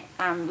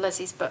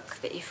Lizzie's book,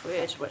 The F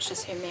Word, which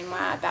is her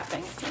memoir about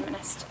being a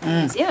feminist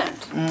in New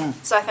Zealand.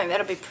 So I think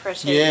that'll be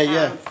pretty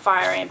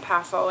fiery and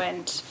powerful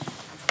and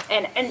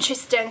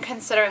interesting,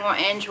 considering what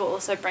Ange will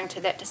also bring to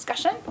that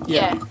discussion.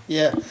 Yeah.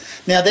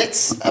 Now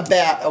that's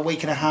about a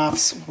week and a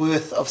half's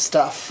worth of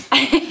stuff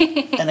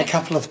in a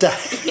couple of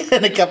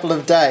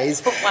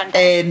days. One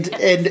day.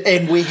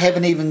 And we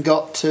haven't even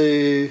got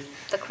to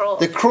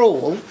the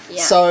crawl.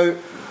 Yeah. So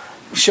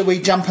should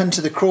we jump into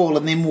the crawl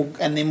and then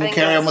we'll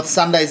carry on with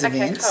Sunday's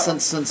events, cool.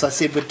 since I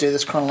said we'd do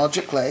this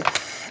chronologically.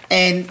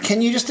 And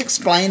can you just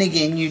explain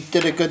again, you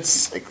did a good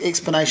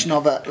explanation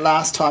of it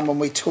last time when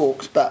we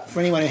talked, but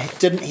for anyone who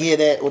didn't hear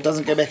that or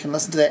doesn't go back and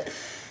listen to that,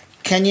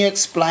 can you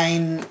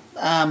explain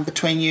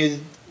between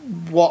you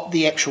what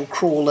the actual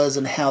crawl is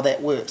and how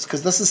that works?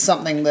 Because this is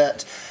something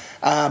that,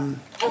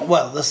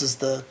 this is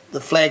the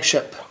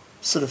flagship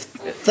sort of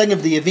thing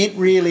of the event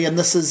really, and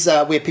this is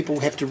where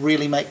people have to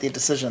really make their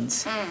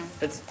decisions.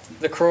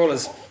 The crawl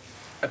is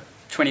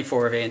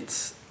 24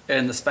 events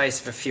in the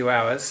space of a few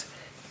hours,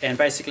 and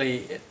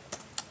basically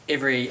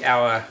every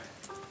hour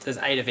there's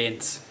 8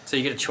 events, so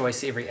you get a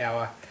choice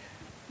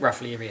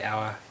roughly every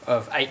hour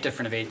of 8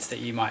 different events that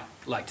you might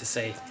like to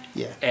see.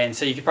 And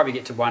so you could probably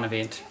get to one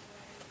event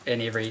in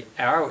every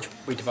hour, which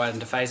we divide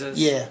into phases.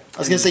 I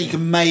was going to say you could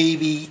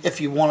maybe, if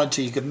you wanted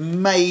to, you could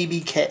maybe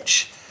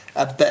catch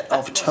a bit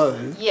of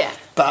 2,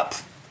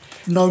 but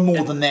no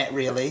more than that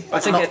really. I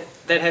think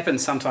that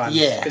happens sometimes,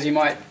 because you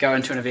might go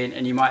into an event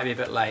and you might be a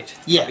bit late,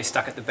 be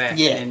stuck at the back, and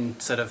then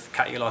sort of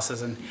cut your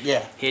losses and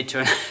head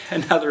to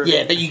another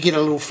event. But you get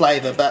a little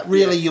flavour, but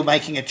really you're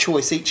making a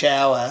choice each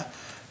hour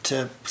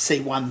to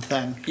see one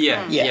thing.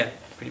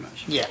 Pretty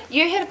much.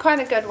 You had quite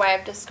a good way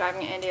of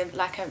describing it, Andy,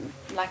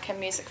 like a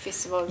music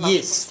festival with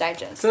multiple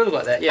stages. Sort of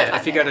like that,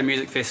 if you go to a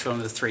music festival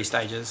and there's 3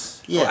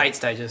 stages, or 8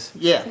 stages,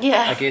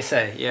 I guess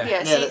so, so you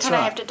kind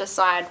of have to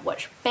decide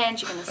which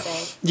band you're going to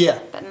see.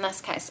 But in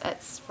this case,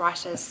 it's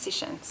writers'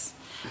 sessions.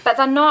 But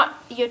they're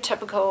not your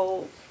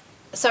typical...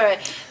 So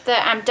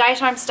the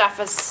daytime stuff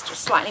is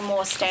slightly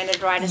more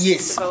standard writers'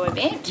 festival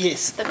event.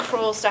 The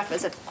crawl stuff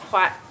is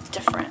quite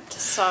different.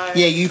 So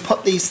you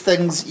put these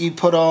things, you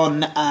put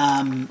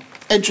on...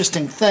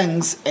 interesting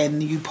things,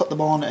 and you put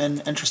them on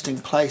in interesting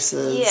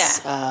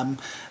places,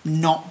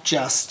 not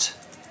just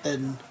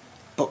in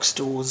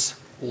bookstores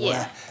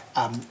or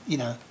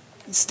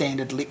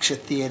standard lecture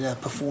theatre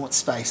performance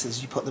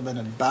spaces. You put them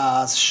in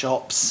bars,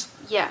 shops,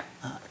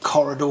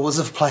 corridors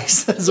of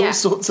places, all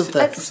sorts of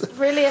things. It's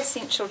really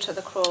essential to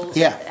the crawl,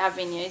 our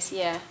venues.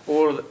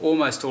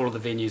 Almost all of the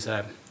venues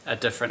are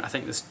different. I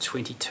think there's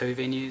 22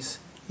 venues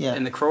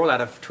in the crawl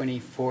out of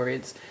 24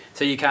 events,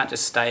 so you can't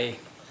just stay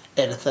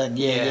at a thing.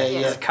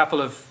 There's a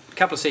couple of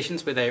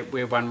sessions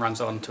where one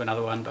runs on to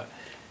another one, but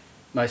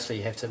mostly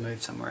you have to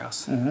move somewhere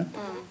else.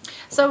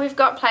 So we've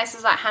got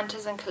places like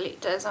Hunters and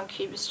Collectors on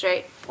Cuba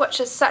Street,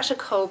 which is such a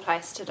cool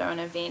place to do an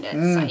event.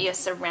 It's you're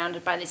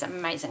surrounded by these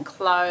amazing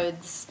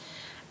clothes,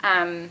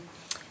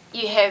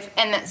 you have,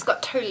 and it's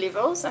got 2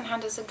 levels in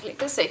Hunters and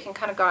Collectors, so you can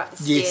kind of go up the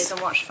stairs and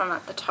watch from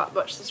up the top,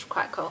 which is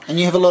quite cool. And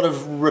you have a lot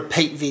of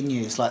repeat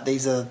venues, like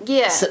these are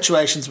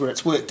situations where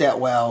it's worked out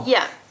well.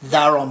 Yeah.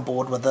 They're on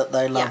board with it.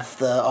 They love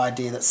the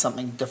idea that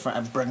something different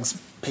and brings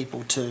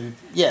people to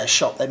a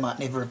shop they might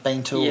never have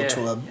been to, or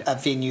to a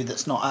venue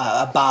that's not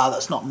a bar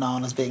that's not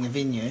known as being a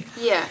venue.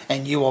 Yeah.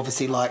 And you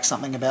obviously like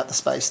something about the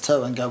space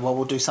too, and go, well,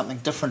 we'll do something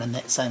different in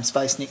that same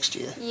space next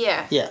year.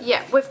 Yeah.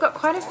 We've got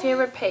quite a few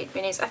repeat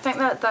venues. I think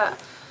that the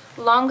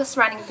longest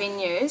running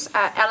venues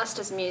are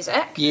Alistair's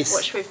Music,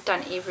 which we've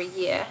done every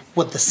year.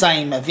 With the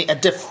same event, a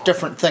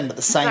different thing, but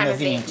the same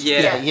event.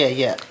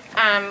 Yeah.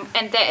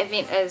 And that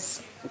event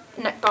is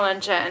Nick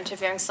Bollinger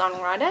interviewing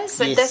songwriters.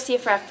 So this year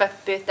for our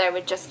 5th birthday,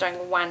 we're just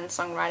doing 1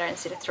 songwriter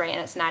instead of 3, and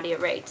it's Nadia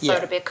Reid. So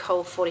it'll be a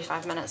cool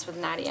 45 minutes with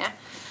Nadia.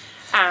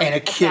 And a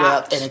queue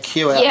out the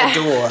door.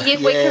 Yeah,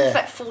 we can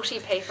fit 40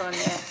 people in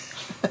there.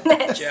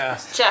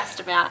 That's just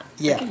about.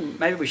 Yeah.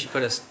 Maybe we should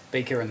put a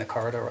speaker in the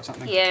corridor or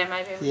something. Yeah,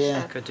 maybe we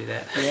should. Could do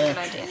that. That's a good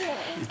idea.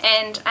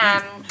 And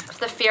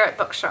the Ferret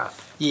Bookshop.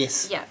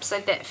 Yes. Yep. So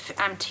that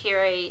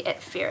Terry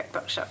at Ferret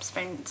Bookshop's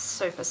been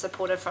super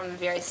supportive from the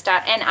very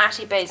start, and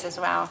Artie Bees as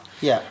well.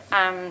 Yeah.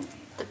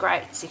 The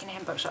great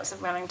second-hand bookshops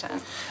of Wellington.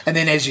 And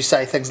then, as you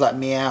say, things like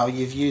Meow,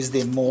 you've used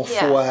them more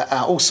for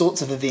all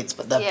sorts of events,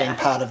 but they've been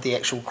part of the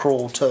actual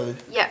crawl too.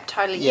 Yep,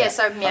 totally. Yeah.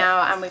 So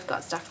Meow, and we've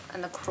got stuff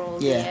in the crawl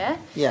there.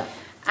 Yeah.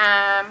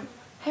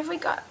 Have we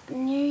got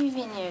new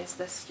venues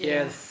this year?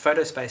 Yeah, the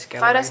Photospace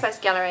Gallery.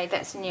 Photospace Gallery,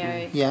 that's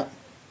new. Yeah.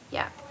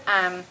 Yeah.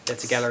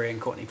 That's a gallery in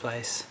Courtney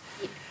Place.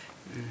 Yeah.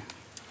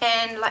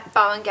 And like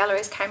Bowen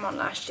Galleries came on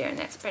last year, and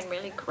that's been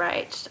really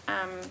great.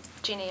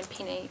 Jenny and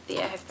Penny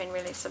there have been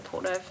really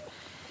supportive.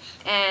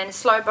 And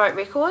Slow Boat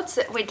Records,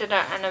 we did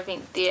an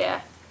event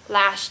there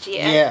last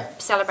year,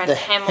 celebrating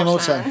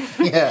Hamilton.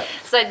 Yeah.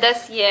 So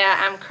this year,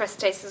 Chris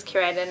Deese has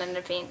curated an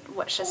event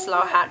which is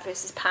Slow Heart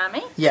versus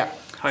Palmy. Yeah.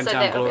 Hometown so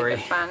that Glory. Will be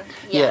good fun.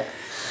 Yeah.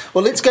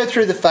 Well, let's go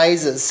through the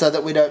phases so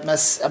that we don't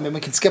miss. I mean, we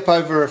can skip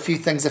over a few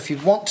things if you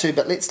want to,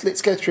 but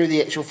let's go through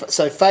the actual.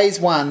 So phase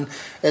 1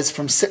 is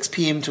from 6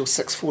 p.m. till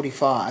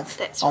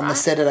 6:45 on the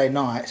Saturday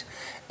night,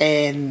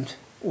 and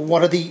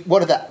what are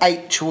the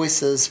 8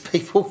 choices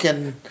people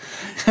can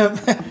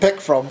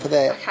pick from for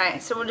that? Okay,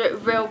 so we'll do a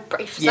real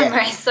brief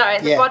summary. So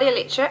the Body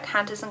Electric,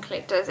 Hunters and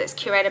Collectors, it's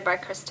curated by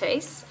Chris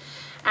Deese.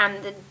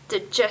 The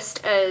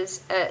gist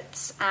is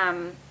it's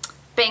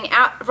being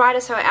out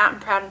writers who are out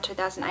and proud in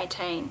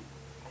 2018.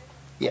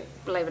 Yep.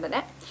 Believe it or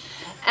not.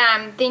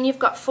 Then you've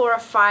got 4 or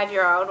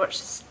 5-year-old, which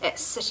is at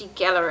City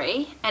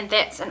Gallery, and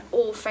that's an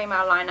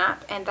all-female lineup,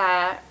 and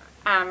they're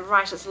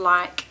writers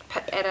like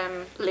Pip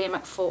Adam, Leah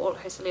McFall,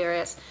 who's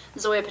hilarious,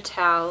 Zoya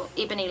Patel,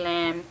 Ebony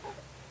Lamb,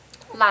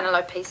 Lana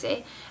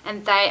Lopesi,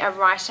 and they are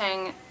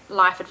writing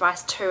life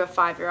advice to a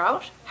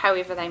 5-year-old,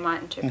 however they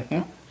might interpret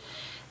that.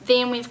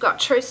 Then we've got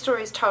True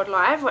Stories Told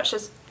Live, which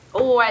has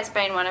always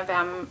been one of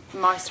our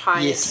most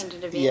highly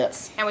attended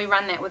events, and we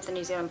run that with the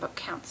New Zealand Book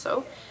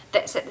Council.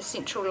 That's at the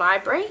Central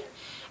Library,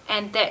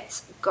 and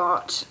that's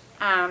got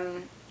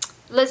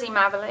Lizzie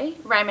Marvelly,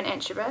 Raymond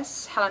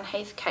Antrobus, Helen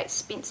Heath, Kate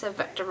Spencer,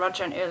 Victor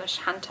Roger and Earlish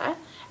Hunter,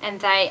 and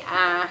they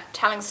are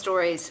telling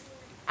stories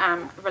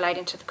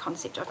relating to the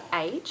concept of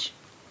age.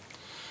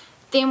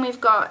 Then we've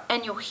got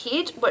In Your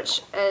Head,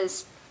 which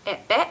is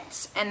at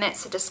BATS, and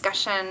that's a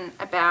discussion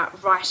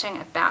about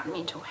writing about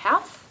mental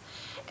health,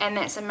 and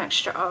that's a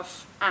mixture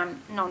of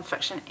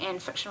non-fiction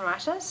and fiction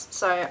writers,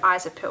 so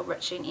Isa Pearl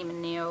Ritchie and Emma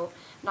Neal,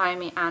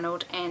 Naomi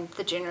Arnold, and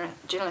the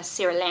journalist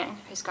Sarah Lang,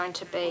 who's going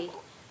to be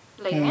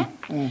leading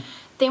it.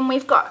 Then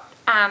we've got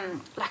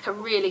like a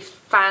really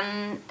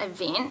fun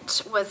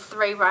event with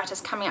 3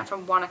 writers coming up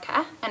from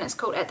Wanaka, and it's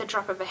called At the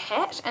Drop of a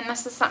Hat, and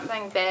this is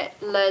something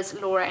that Liz,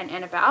 Laura and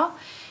Annabelle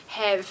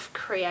have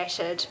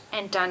created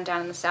and done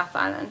down in the South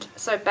Island.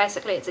 So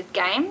basically it's a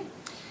game.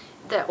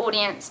 The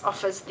audience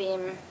offers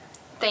them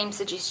theme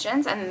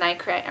suggestions, and they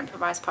create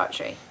improvised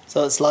poetry.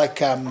 So it's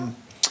like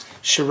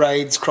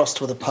charades crossed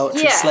with a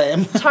poetry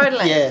slam.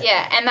 Totally.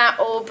 And they're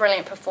all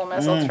brilliant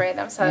performers, all 3 of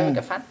them, so it'll be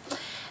good fun.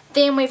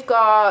 Then we've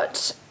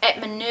got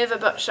at Minerva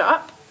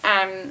Bookshop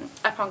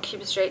up on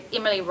Cuba Street,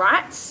 Emily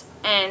Wrights,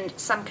 and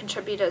some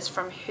contributors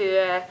from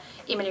her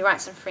Emily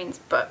Wrights and Friends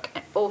book,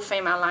 all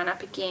female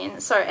lineup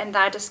again. So, and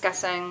they're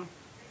discussing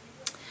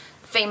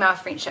female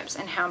friendships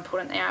and how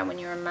important they are when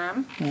you're a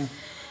mum.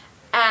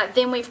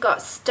 Then we've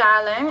got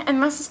Starling,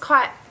 and this is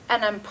quite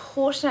an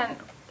important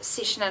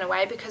session in a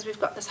way because we've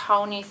got this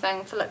whole new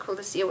thing for LitCrawl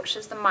this year, which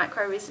is the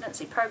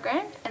micro-residency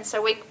program. And so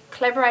we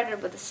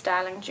collaborated with the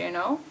Starling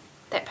Journal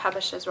that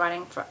publishes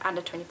writing for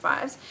under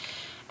 25s.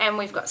 And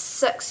we've got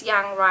 6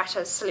 young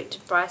writers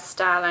selected by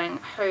Starling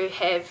who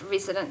have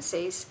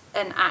residencies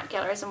in art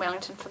galleries in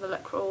Wellington for the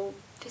LitCrawl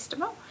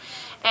Festival.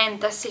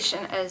 And this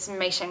session is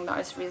meeting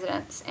those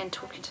residents and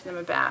talking to them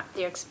about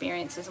their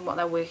experiences and what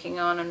they're working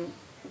on and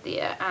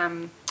their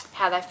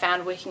how they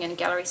found working in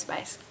gallery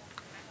space,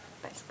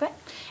 basically.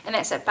 And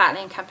that's at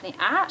Bartley and Company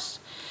Art.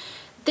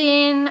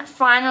 Then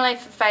finally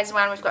for phase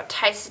 1 we've got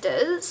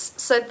tasters.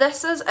 So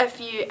this is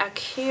if you are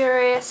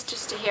curious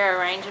just to hear a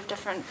range of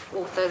different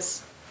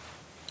authors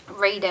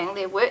reading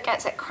their work.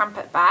 It's at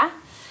Crumpet Bar.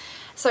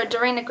 So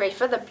Dorina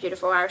Griefer, the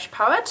beautiful Irish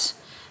poet,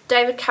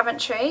 David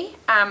Coventry,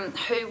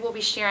 who will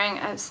be sharing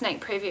a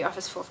sneak preview of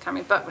his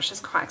forthcoming book, which is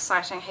quite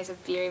exciting. He's a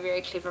very,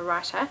 very clever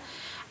writer.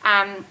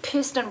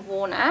 Kirsten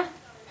Warner,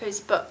 whose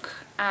book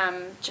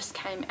just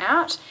came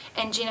out,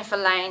 and Jennifer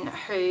Lane,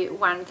 who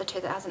won the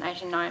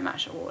 2018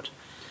 Marsh Award.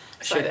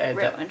 So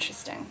real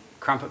interesting.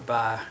 Crumpet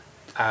Bar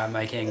are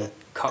making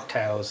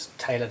cocktails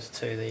tailored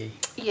to the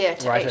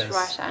writers. Each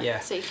writer. Yeah.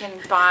 So you can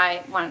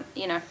buy one,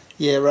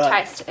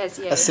 taste as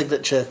you. A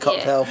signature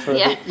cocktail for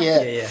yeah. a bit.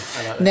 Yeah.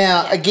 I like that.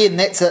 Now, again,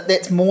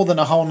 that's more than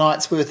a whole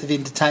night's worth of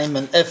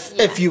entertainment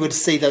if you would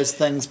see those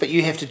things, but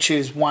you have to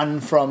choose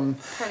one from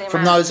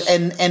those.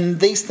 And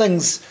these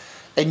things,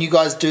 and you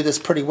guys do this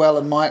pretty well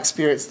in my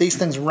experience, these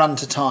things run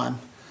to time.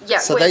 Yeah,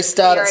 so they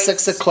start at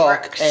 6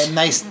 o'clock and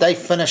they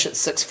finish at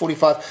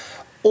 6:45.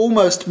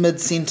 Almost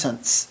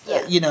mid-sentence,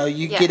 you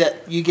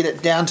get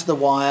it down to the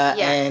wire,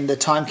 and the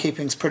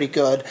timekeeping's pretty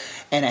good,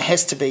 and it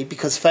has to be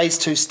because phase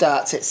 2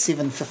 starts at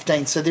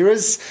 7:15. So there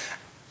is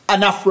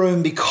enough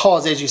room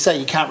because, as you say,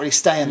 you can't really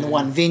stay in the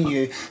one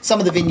venue.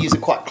 Some of the venues are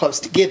quite close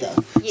together,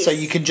 so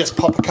you can just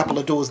pop a couple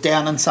of doors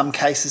down in some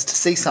cases to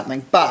see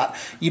something. But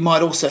you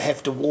might also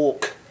have to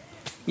walk,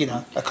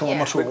 a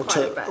kilometre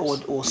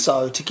or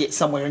so to get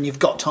somewhere, and you've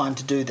got time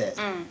to do that.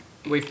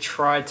 We've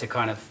tried to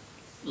kind of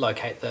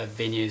locate the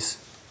venues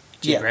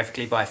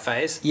geographically by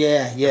phase.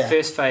 Yeah. The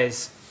first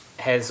phase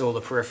has all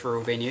the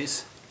peripheral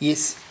venues.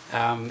 Yes.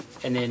 And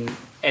then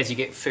as you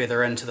get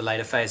further into the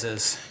later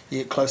phases... You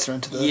get closer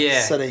into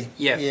the city.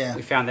 Yeah.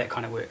 We found that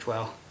kind of worked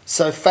well.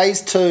 So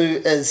phase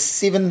 2 is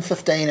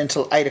 7:15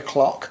 until 8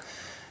 o'clock,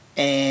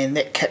 and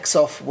that kicks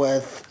off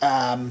with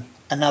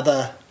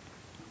another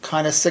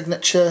kind of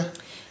signature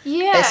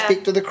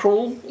aspect of the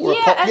crawl. Or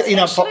it's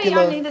actually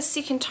only the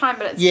second time,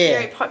 but it's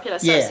very popular.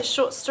 So it's a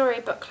short story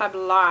book club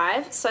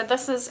live. So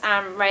this is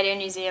Radio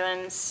New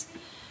Zealand's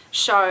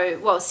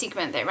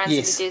segment that runs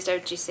every Thursday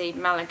with Jessie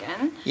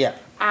Mulligan. Yeah.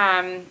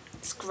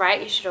 It's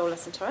great. You should all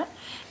listen to it.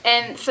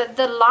 And for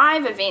the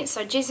live event,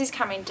 so Jessie's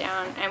coming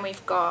down, and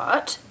we've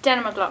got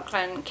Dana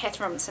McLaughlin,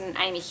 Catherine Robinson, and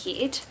Amy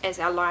Head as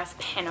our live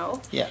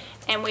panel. Yeah.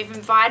 And we've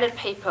invited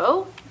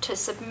people to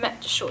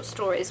submit short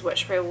stories,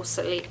 which we will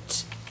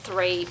select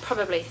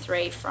probably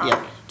three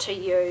from to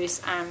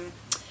use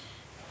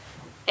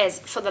as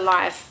for the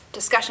live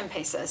discussion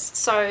pieces.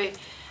 So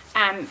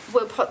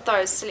we'll put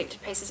those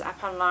selected pieces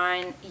up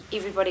online.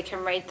 Everybody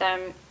can read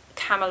them,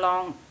 come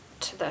along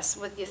to this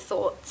with your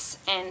thoughts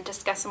and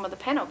discuss them with the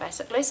panel,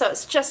 basically. So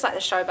it's just like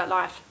the show but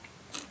live,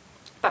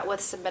 but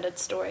with submitted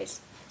stories.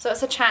 So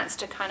it's a chance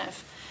to kind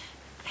of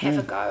have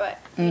a go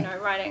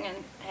at writing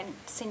and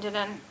send it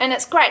in. And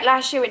it's great.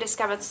 Last year we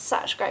discovered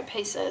such great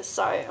pieces,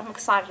 so I'm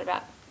excited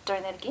about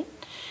doing that again.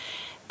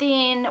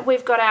 Then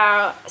we've got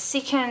our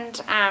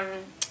second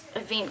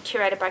event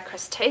curated by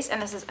Chris Teese,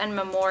 and this is In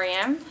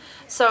Memoriam.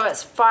 So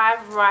it's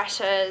 5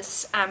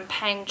 writers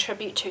paying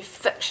tribute to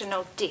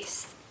fictional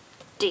deaths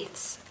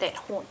that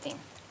haunt them.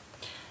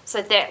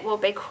 So that will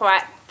be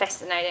quite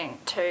fascinating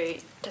to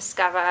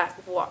discover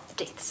what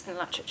deaths in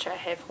literature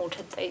have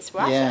haunted these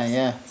writers.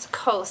 Yeah. It's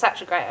cool,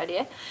 such a great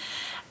idea.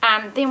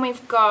 Then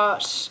we've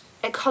got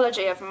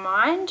Ecology of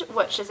Mind,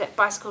 which is at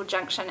Bicycle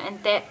Junction,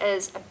 and that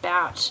is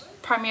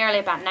primarily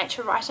about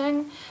nature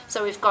writing.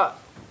 So we've got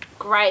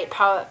great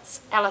poets,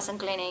 Alison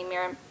Glennie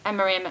and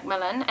Maria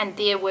Macmillan, and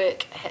their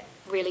work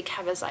really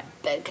covers like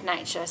big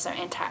nature, so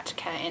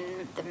Antarctica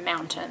and the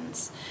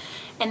mountains.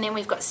 And then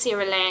we've got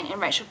Sarah Lang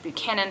and Rachel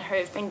Buchanan, who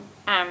have been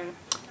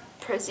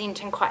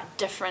presenting quite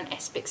different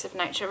aspects of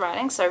nature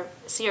writing. So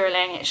Sarah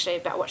Lang actually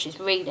about what she's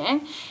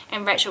reading,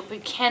 and Rachel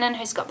Buchanan,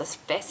 who's got this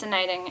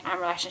fascinating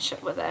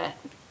relationship with a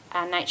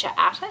nature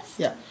artist.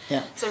 Yeah.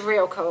 So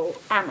real cool,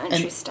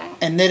 interesting.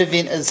 And that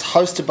event is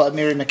hosted by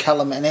Mary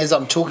McCallum, and as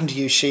I'm talking to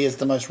you, she is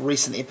the most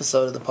recent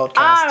episode of the podcast.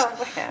 Oh,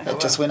 okay. It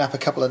just went up a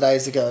couple of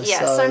days ago.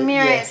 Yeah, so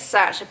Mary is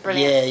such a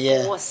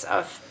brilliant force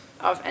of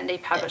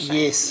indie publishing.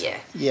 Yes.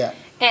 Yeah.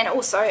 And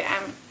also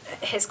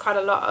has quite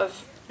a lot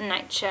of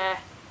nature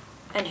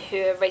in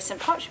her recent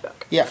poetry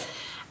book. Yeah.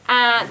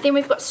 Then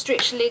we've got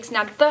Stretched Legs.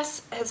 Now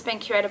this has been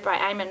curated by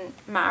Eamon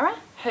Mara,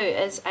 who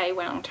is a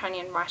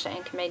Wellingtonian writer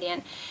and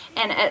comedian,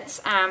 and it's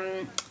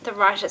the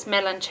writers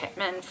Madeline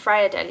Chapman,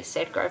 Freya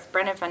Daly-Sadgrove,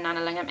 Brenna Van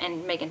Nunalingham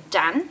and Megan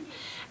Dunn,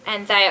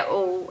 and they are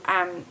all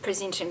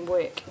presenting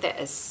work that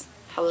is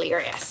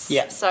hilarious.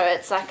 Yeah. So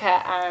it's like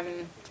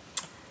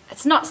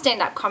it's not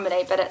stand-up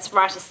comedy, but it's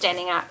writers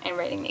standing up and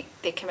reading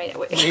their comedic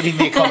work. Reading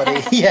their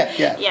comedy,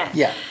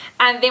 yeah.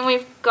 And then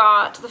we've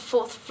got the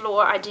Fourth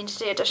Floor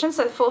Identity Edition.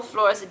 So the Fourth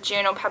Floor is a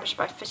journal published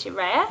by Whiti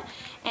Raya,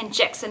 and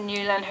Jackson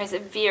Newland, who's a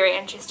very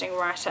interesting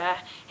writer,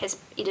 has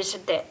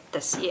edited that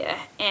this year.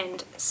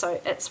 And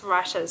so it's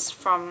writers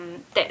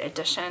from that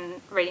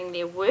edition reading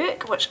their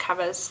work, which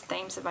covers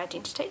themes of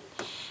identity.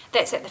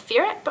 That's at the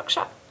Ferret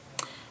Bookshop.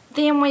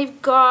 Then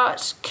we've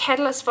got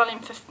Catalyst Volume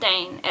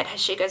 15 at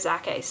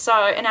Hashigozaki.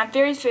 So in our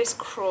very first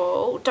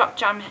crawl, Doc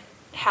John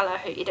Heller,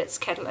 who edits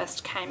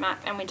Catalyst, came up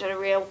and we did a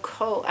real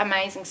cool,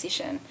 amazing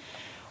session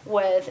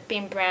with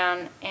Ben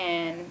Brown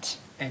and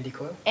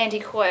Andy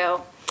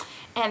Coyle.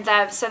 And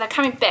they're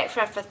coming back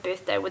for our 5th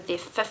birthday with their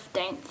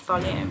 15th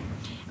volume.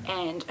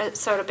 And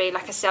so it'll be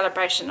like a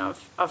celebration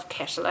of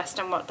Catalyst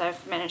and what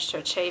they've managed to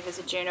achieve as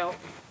a journal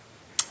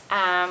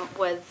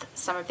with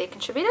some of their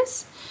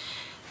contributors.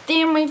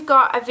 Then we've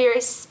got a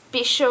very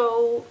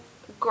special,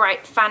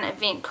 great fun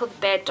event called the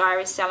Bad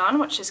Diary Salon,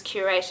 which is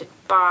curated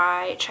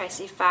by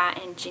Tracy Farr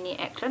and Jenny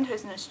Ackland,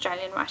 who's an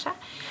Australian writer.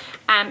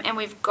 And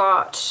we've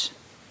got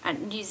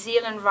New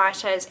Zealand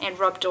writers and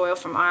Rob Doyle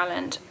from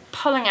Ireland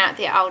pulling out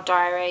their old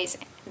diaries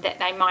that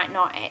they might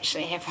not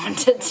actually have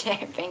wanted to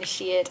have been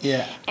shared,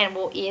 and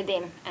we'll air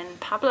them in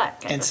public.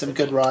 And some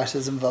good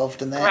writers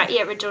involved in that. Right,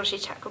 yeah,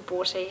 Radoshi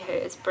Chakraborty, who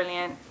is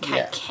brilliant,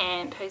 Kate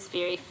Camp, who's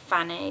very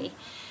funny,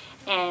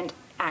 and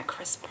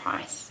Chris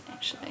Price,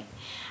 actually,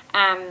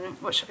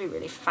 which will be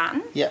really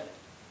fun. Yeah.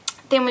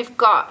 Then we've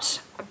got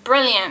a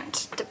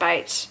brilliant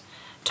debate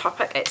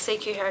topic at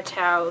CQ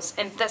Hotels,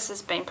 and this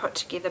has been put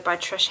together by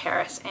Trish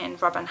Harris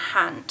and Robin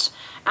Hunt.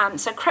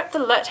 So Crypt the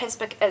Lit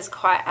is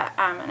quite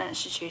an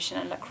institution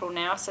in LitCrawl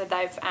now, so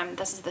they've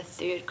this is the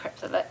 3rd Crypt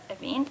the Lit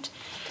event,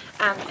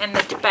 and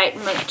the debate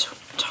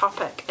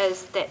topic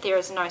is that there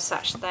is no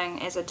such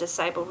thing as a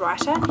disabled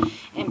writer,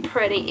 and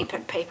pretty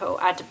epic people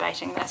are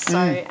debating this.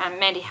 So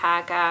Mandy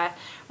Hagar,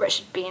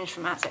 Richard Benge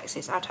from Arts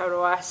Access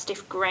Aotearoa,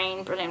 Steph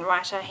Green, brilliant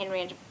writer,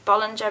 Henry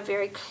Bollinger,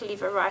 very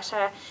clever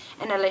writer,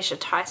 and Alicia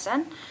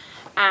Tyson.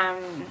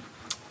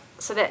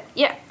 So that,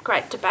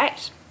 great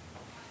debate.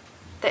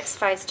 That's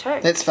phase 2.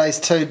 That's phase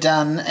 2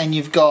 done, and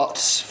you've got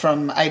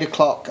from 8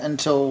 o'clock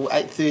until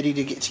 8:30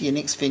 to get to your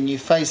next venue.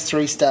 Phase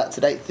 3 starts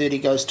at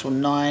 8:30, goes till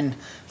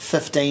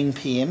 9:15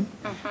 p.m.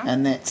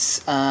 And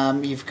that's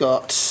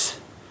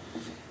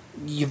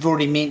you've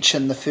already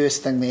mentioned the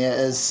first thing there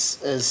is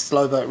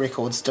Slowboat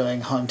Records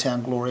doing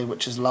Hometown Glory,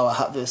 which is Lower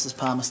Hutt versus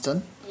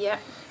Palmerston. Yeah.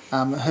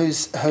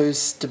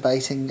 Who's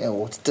debating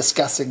or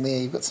discussing there?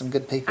 You've got some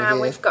good people there.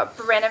 We've got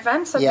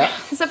Brenovan. So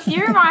there's a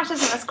few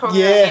writers in this crawl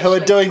who are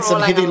doing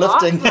some heavy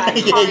lifting.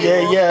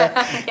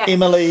 Like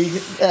Emily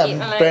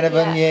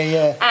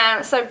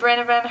Brenovan, so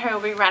Brenovan, who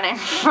will be running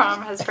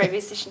from his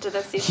previous session to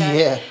this session.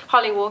 Yeah.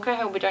 Holly Walker,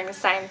 who will be doing the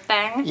same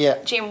thing.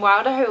 Yeah. Jem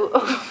Wilder, who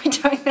will be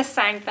doing the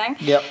same thing.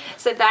 Yep.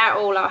 So they're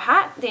all Lower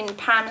Hutt. Then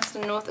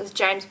Palmerston North is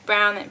James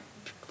Brown, that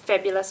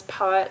fabulous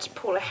poet,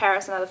 Paula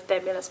Harris, another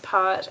fabulous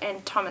poet,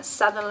 and Thomas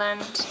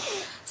Sutherland.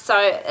 So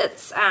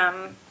it's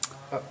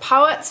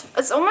poets.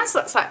 It almost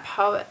looks like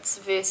poets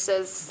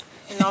versus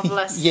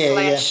novelists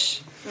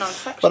slash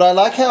non-fiction. But I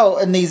like how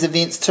in these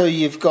events too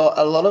you've got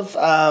a lot of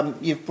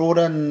you've brought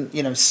in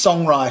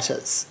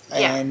songwriters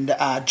and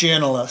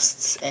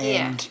journalists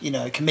and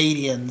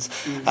comedians.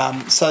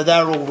 So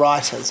they're all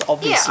writers,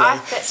 obviously.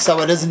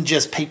 So it isn't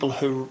just people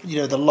who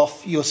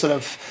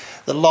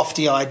the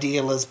lofty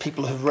ideal is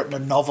people who've written a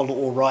novel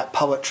or write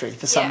poetry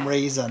for some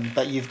reason,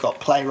 but you've got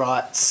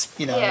playwrights,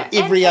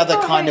 every other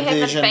kind of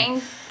version.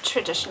 Been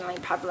traditionally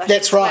published.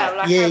 That's right.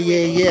 Well. I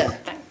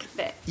think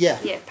that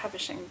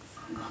publishing.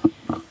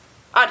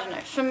 I don't know.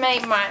 For me,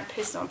 my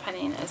personal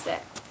opinion is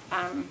that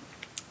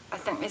I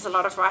think there's a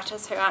lot of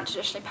writers who aren't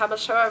traditionally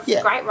published who are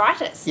great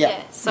writers.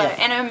 So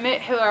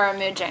and who are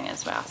emerging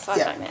as well. So I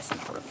think that's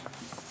important for us.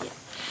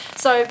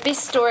 So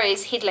Best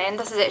Stories Headland,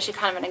 this is actually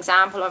kind of an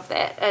example of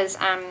that, is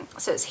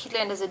so it's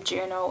Headland is a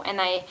journal, and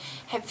they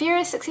have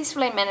very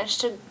successfully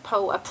managed to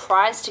pull a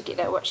prize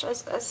together, which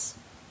is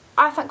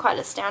I think quite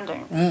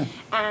astounding.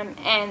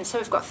 And so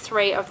we've got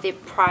 3 of their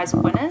prize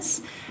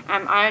winners,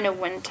 Iona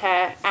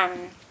Winter,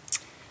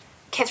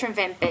 Catherine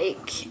Van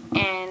Beek,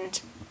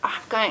 and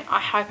I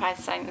hope I'm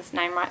saying this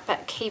name right,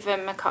 but Kiva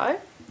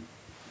Mako,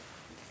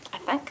 I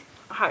think.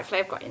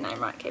 Hopefully I've got your name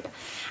right, Kiva.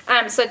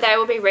 So they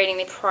will be reading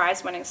their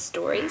prize-winning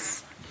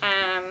stories.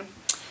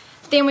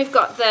 Then we've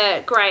got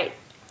the great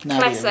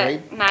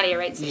classic Nadia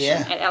Reid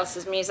session at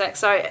Alice's Music.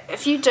 So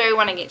if you do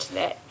want to get to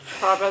that,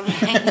 probably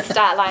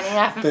start lining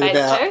up in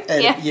phase 2.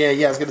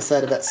 I was going to say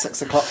at about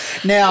 6 o'clock.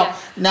 Now,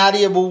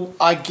 Nadia will,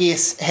 I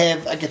guess,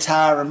 have a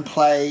guitar and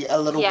play a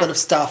little bit of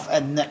stuff,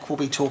 and Nick will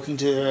be talking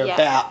to her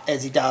about,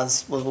 as he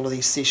does with all of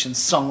these sessions,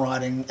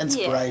 songwriting,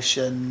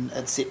 inspiration,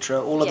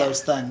 etc., all of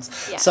those things.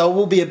 So it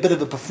will be a bit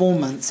of a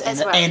performance and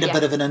a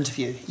bit of an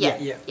interview.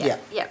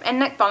 And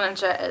Nick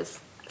Bollinger is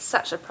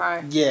such a pro.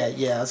 I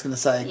was going to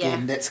say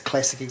again, that's a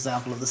classic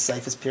example of the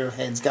safest pair of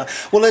hands going.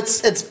 Well,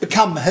 it's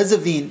become his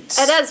event.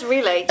 It is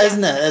really,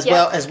 isn't it? As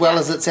well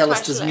as it's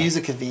Alistair's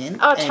music event.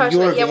 Oh, totally. And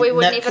your event, we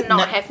would never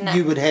not have Nick.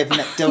 You would have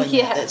Nick doing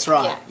that. That's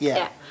right.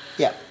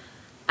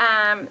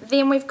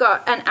 Then we've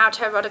got an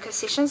autoerotica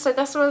session. So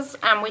this was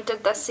we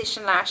did this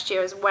session last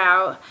year as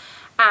well.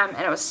 And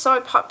it was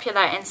so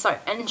popular and so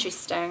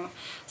interesting.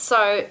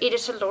 So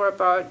editor Laura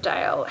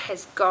Borrowdale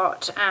has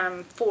got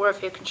 4 of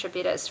her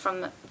contributors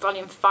from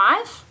volume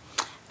 5,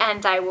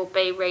 and they will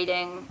be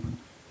reading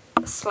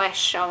 /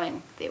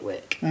 showing their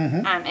work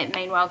at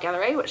Meanwhile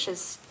Gallery, which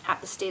is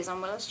up the stairs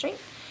on Willow Street.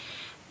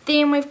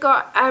 Then we've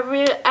got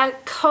a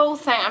cool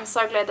thing. I'm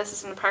so glad this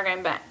is in the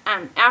program, but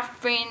our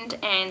friend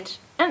and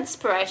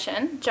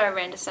inspiration, Jo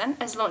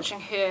Randerson, is launching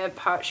her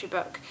poetry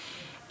book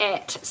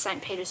at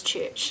St. Peter's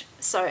Church.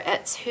 So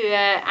it's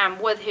her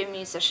with her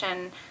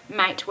musician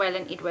mate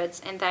Waylon Edwards,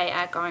 and they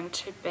are going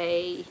to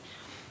be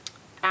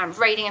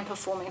reading and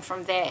performing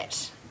from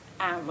that,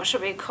 which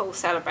will be a cool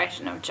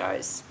celebration of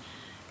Jo's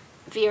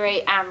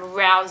very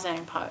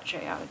rousing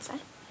poetry, I would say.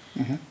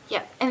 Mm-hmm.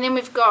 Yeah, and then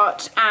we've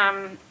got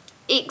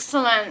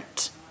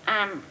excellent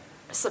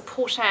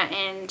supporter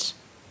and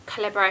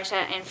collaborator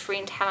and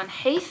friend Helen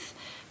Heath.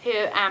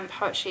 Her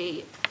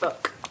poetry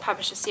book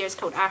published a series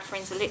called Our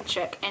Friends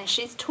Electric, and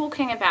she's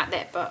talking about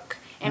that book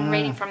and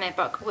reading from that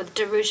book with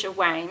Darusha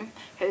Wayne,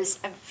 who's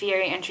a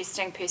very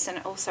interesting person,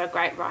 also a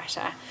great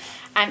writer.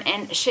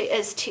 And she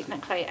is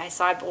technically a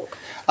cyborg.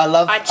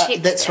 I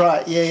checked that's that.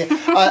 Right, yeah.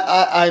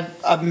 I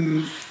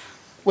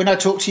when I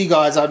talk to you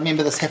guys, I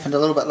remember this happened a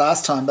little bit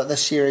last time, but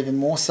this year even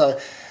more so.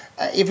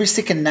 Every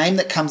second name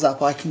that comes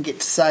up, I can get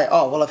to say,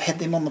 oh, well, I've had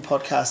them on the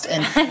podcast.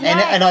 And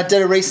and I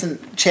did a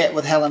recent chat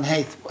with Helen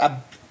Heath,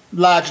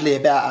 largely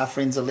about Our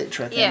Friends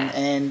Electric. Yeah.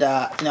 And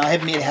I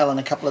have met Helen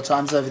a couple of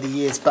times over the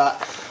years,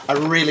 but I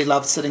really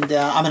loved sitting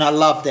down. I mean, I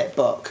loved that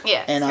book.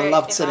 Yeah, and I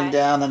loved sitting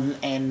down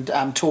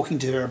and talking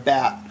to her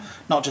about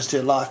not just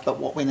her life, but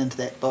what went into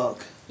that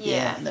book.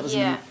 Yeah, that was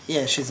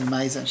she's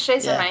amazing.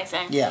 She's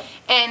amazing. Yeah.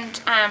 And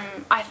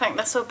I think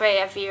this will be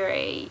a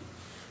very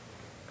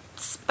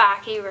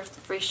sparky,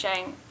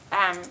 refreshing,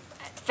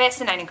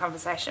 fascinating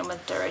conversation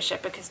with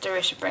Darusha, because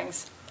Darusha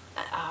brings a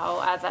whole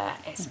other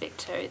aspect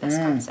to this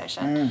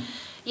conversation.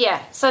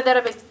 Yeah, so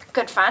that'll be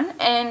good fun.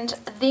 And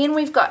then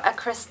we've got a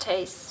Chris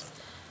Teese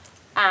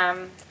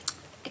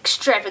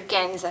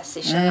extravaganza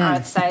session. I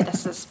would say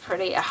this is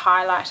pretty a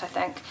highlight, I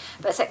think.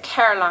 But it's at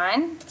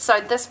Caroline, so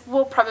this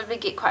will probably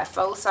get quite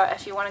full. So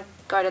if you want to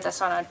go to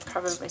this one, I'd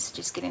probably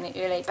suggest getting there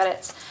early. But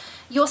it's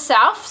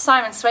yourself,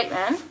 Simon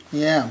Sweetman,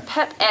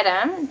 Pip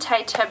Adam,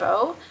 Tay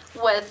Tibble,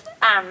 with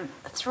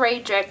 3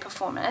 drag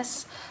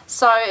performers.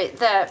 So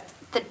the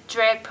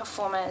drag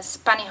performers,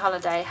 Bunny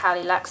Holiday,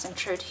 Harley Lux and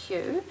Trude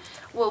Hugh,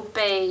 will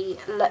be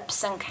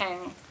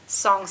lip-syncing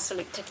songs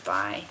selected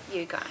by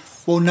you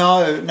guys. Well,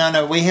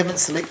 no, we haven't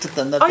selected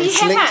them.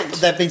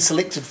 They've been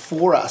selected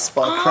for us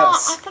by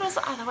Chris. I thought it was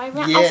the other way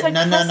around.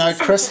 Yeah,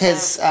 Chris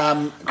has.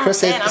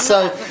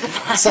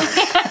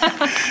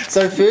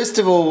 So first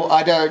of all,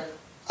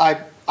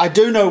 I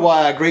do know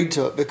why I agreed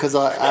to it, because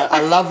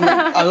I love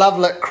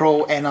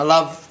LitCrawl and I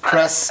love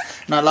Chris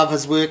and I love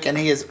his work, and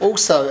he is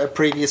also a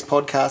previous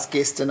podcast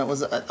guest, and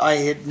I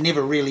had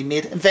never really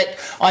met. In fact,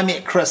 I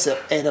met Chris at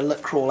a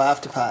LitCrawl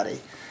after party.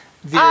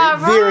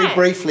 Very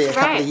briefly a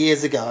couple of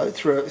years ago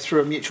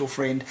through a mutual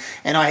friend,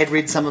 and I had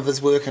read some of his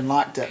work and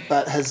liked it,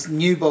 but his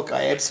new book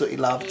I absolutely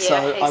loved. Yeah,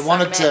 so I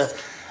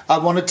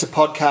wanted to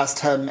podcast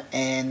him,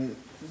 and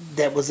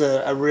that was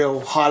a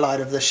real highlight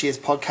of this year's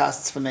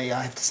podcasts for me,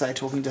 I have to say,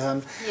 talking to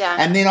him. Yeah.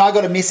 And then I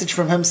got a message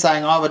from him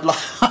saying, I'd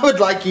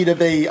like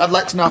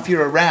to know if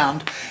you're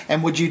around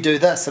and would you do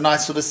this? And I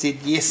sort of said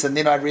yes, and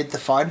then I read the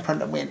fine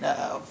print and went,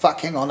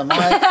 hang on, am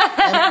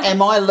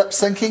I lip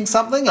syncing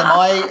something?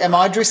 Am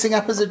I dressing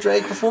up as a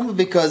drag performer?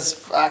 Because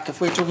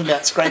if we're talking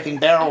about scraping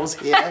barrels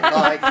here,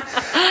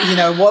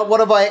 what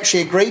have I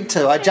actually agreed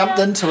to? I jumped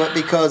into it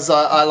because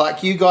I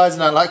like you guys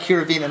and I like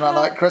your event and I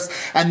like Chris,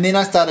 and then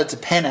I started to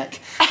panic.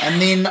 And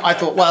then I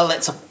thought, well,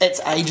 it's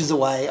ages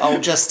away.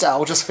 I'll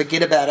just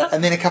forget about it.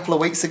 And then a couple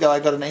of weeks ago, I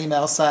got an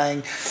email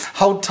saying,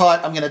 "Hold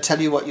tight, I'm going to tell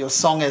you what your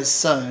song is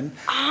soon."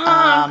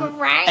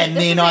 Great! And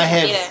then I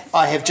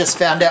have just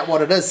found out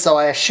what it is. So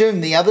I assume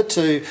the other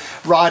 2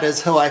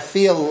 writers, who I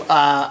feel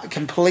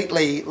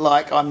completely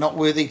like I'm not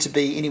worthy to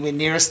be anywhere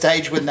near a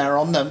stage when they're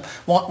on it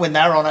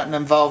and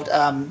involved,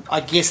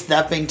 I guess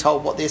they've been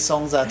told what their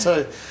songs are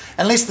too.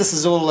 Unless this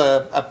is all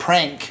a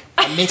prank,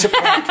 a meta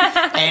prank,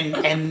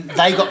 and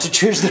they got to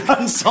choose their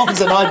own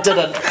songs and I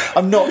didn't.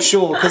 I'm not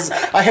sure, because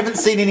I haven't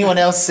seen anyone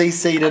else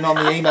CC'd in on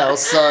the emails.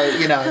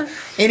 So,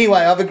 Anyway,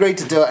 I've agreed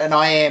to do it, and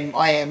I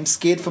am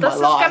scared for my life.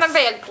 This is going to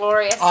be a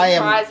glorious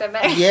surprise, I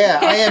think.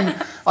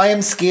 Yeah, I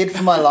am scared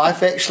for my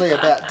life, actually,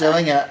 about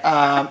doing it,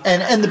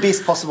 and in the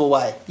best possible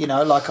way.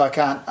 I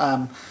can't.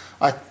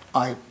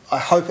 I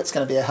hope it's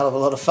going to be a hell of a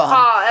lot of fun.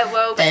 Oh, it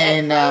will be.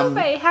 And, it will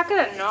be. How could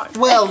it not be?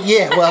 Well,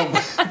 yeah.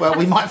 Well,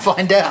 we might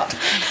find out.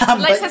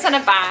 At least it's in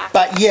a bar.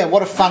 But yeah,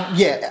 what a fun.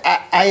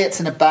 Yeah, A, it's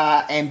in a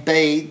bar, and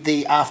B,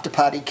 the after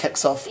party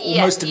kicks off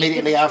almost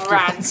immediately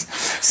afterwards.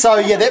 So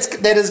yeah,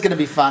 that is going to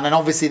be fun, and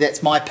obviously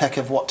that's my pick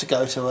of what to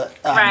go to it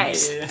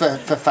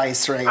for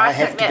phase 3. I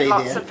have to be there.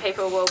 Lots of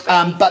people will be.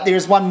 But there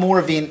is one more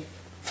event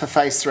for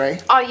phase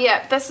 3. Oh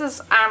yeah, this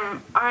is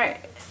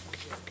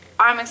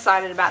I'm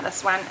excited about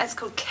this one. It's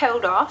called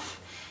Killed Off,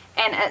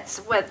 and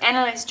it's with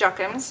Annalise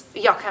Jocham,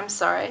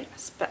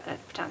 I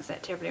pronounced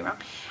that terribly wrong,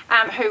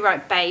 who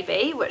wrote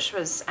Baby, which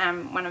was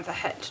one of the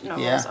hit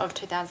novels of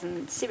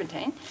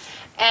 2017,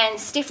 and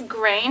Steph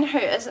Green, who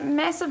is a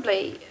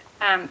massively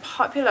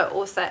popular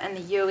author in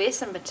the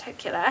US in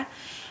particular,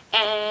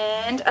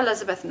 and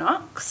Elizabeth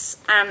Knox,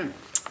 and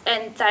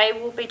they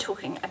will be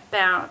talking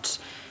about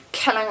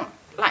killing,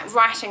 like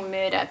writing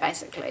murder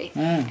basically,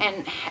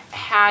 and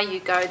how you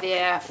go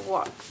there,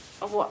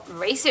 what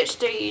research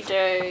do you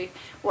do,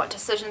 what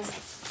decisions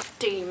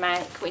do you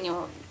make when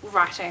you're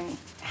writing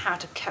how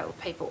to kill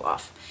people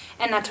off.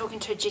 And they're talking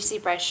to Jessie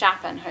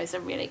Bray-Sharpen, who's a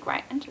really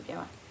great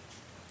interviewer.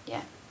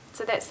 Yeah.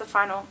 So that's the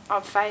final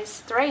of phase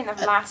 3 and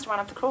the last one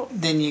of the crawl.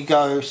 Then you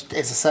go, as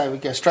I say, we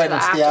go straight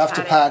into the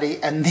after party,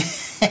 and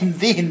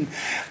then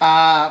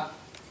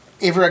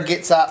everyone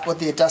gets up with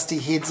their dusty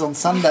heads on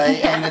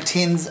Sunday and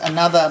attends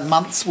another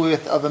month's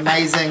worth of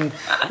amazing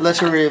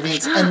literary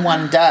events in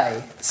one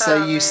day.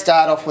 So you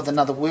start off with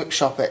another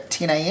workshop at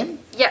 10 a.m.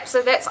 Yep,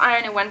 so that's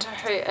Iona Winter,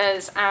 who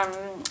is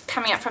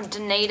coming up from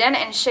Dunedin,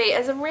 and she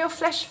is a real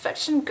flash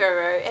fiction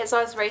guru. As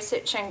I was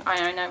researching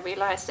Iona, I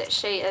realised that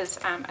she is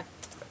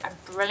a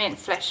brilliant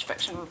flash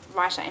fiction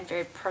writer and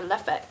very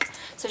prolific.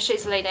 So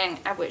she's leading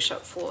a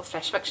workshop for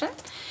flash fiction.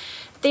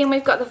 Then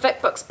we've got the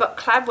Vic Books Book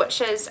Club, which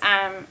is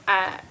an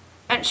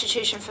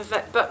institution for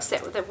Vic Books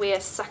that we're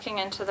sucking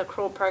into the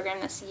crawl program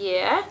this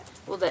year,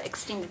 or the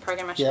extended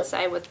program I should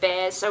say, with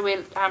Bears. So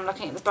we're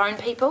looking at The Bone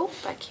People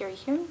by Kerry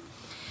Hume.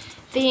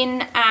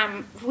 Then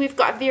we've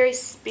got a very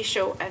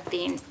special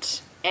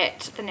event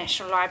at the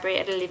National Library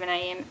at 11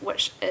 a.m,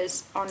 which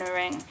is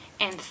honouring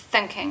and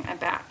thinking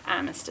about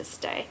Armistice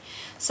Day.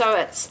 So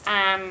it's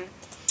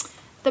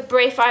the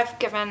brief I've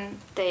given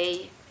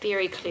the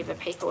very clever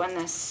people in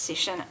this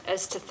session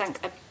is to think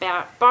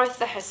about both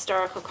the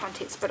historical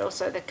context but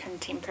also the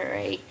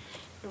contemporary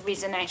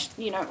resonance.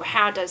 You know,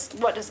 what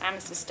does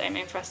Armistice Day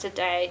mean for us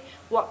today?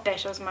 What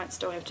battles might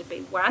still have to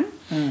be won?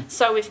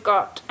 So we've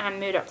got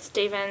Murdoch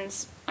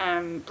Stevens,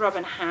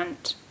 Robin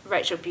Hunt,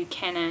 Rachel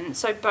Buchanan.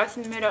 So both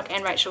Murdoch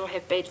and Rachel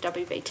have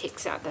BWB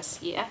texts out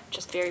this year,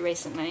 just very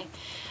recently.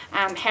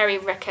 Harry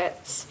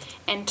Ricketts,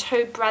 and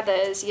 2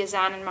 brothers,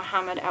 Yazan and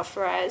Mohammed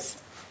Al-Faraz,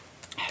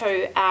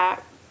 who are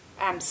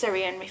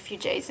Syrian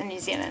refugees in New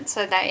Zealand.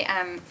 So they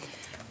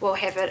will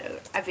have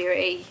a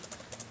very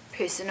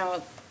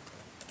personal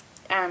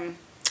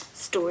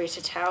story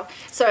to tell.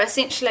 So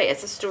essentially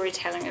it's a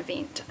storytelling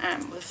event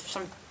with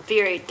some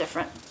very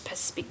different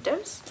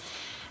perspectives,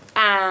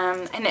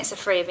 and that's a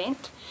free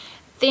event.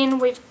 Then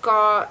we've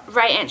got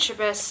Ray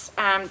Antrobus,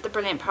 the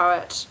brilliant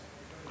poet,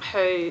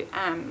 who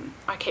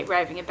I keep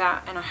raving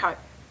about, and I hope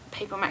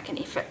people make an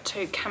effort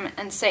to come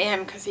and see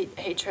him because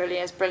he truly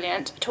is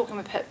brilliant. Talking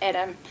with Pip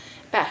Adam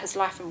about his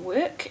life and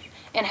work,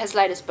 and his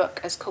latest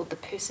book is called The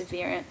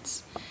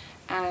Perseverance,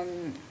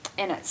 and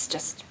it's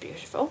just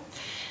beautiful.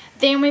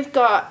 Then we've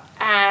got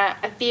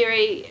a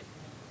very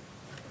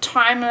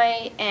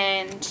timely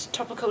and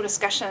topical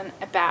discussion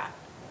about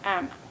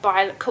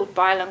called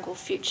Bilingual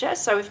Future.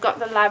 So we've got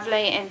the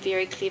lovely and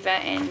very clever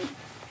and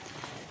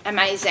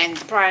amazing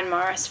Brian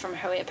Morris from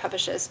Huia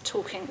Publishers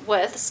talking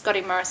with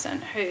Scotty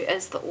Morrison, who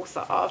is the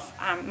author of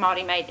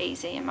Māori Made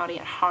Easy and Māori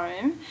at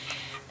Home,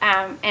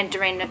 and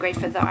Doreen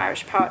Negrifa, the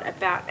Irish poet,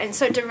 about. And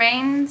so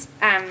Doreen's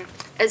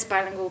is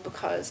bilingual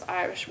because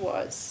Irish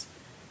was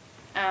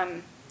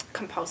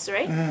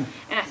compulsory, and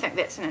I think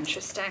that's an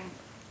interesting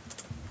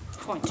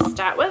point to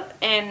start with.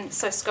 And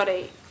so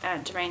Scotty,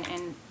 Doreen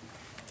and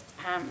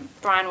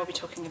Brian will be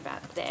talking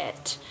about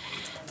that.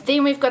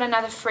 Then we've got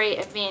another free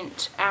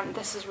event.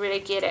 This is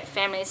really geared at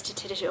families to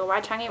Te Reti o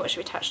Waitangi, which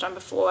we touched on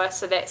before.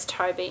 So that's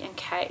Toby and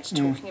Kate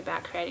talking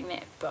about creating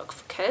that book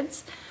for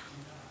kids.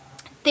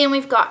 Then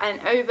we've got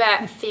an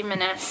uber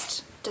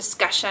feminist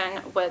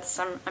discussion with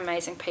some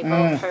amazing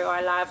people who I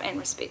love and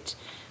respect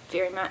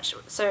very much.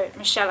 So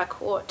Michelle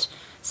Court,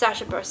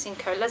 Sasha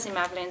Borosenko, Lizzie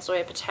Marvell and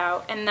Zoya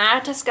Patel, and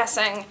they're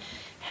discussing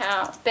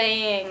how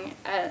being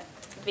a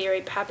very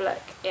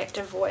public,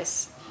 active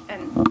voice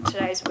in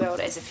today's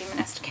world as a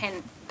feminist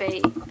can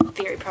be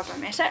very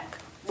problematic,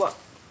 what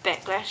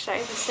backlash they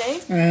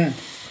receive.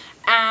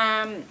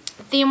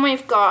 Then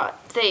we've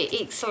got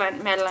the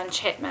excellent Madeline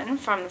Chapman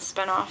from the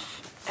spin-off,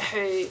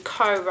 who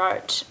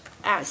co-wrote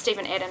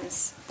Stephen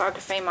Adams'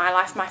 biography, My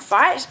Life, My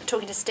Fight,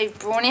 talking to Steve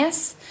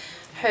Braunius,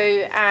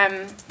 who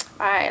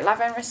I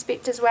love and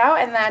respect as well,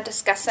 and they're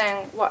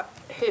discussing what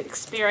her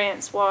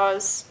experience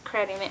was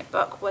creating that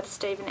book with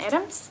Stephen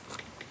Adams.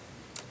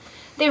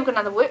 Then we've got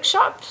another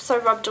workshop. So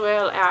Rob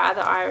Doyle, our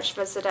other Irish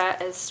visitor,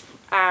 is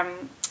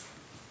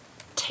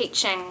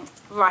teaching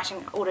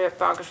writing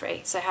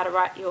autobiography, so how to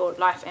write your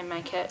life and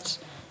make it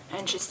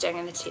interesting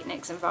and the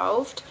techniques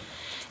involved.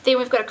 Then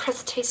we've got a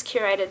Chris Teese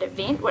curated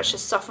event, which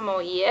is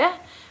sophomore year.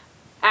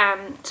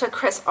 So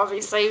Chris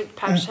obviously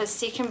published his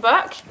second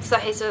book, so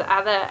he's with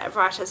other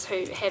writers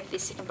who have their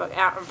second book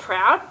out and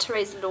proud,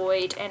 Therese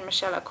Lloyd and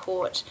Michelle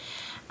Court,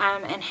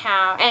 and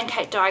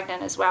Kate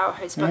Dignan as well,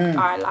 whose book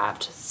I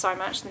loved so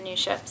much, The New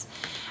Ships.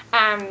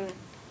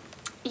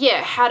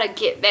 How to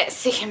get that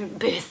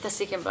the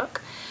second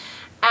book.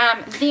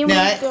 Then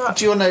now,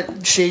 do you want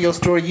to share your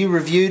story? You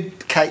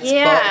reviewed Kate's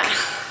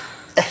book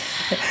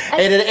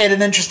at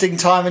an interesting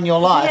time in your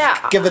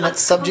life, given its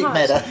subject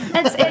matter.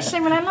 It's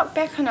actually, when I look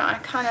back on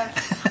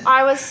it,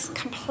 I was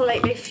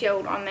completely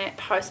fueled on that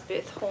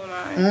post-birth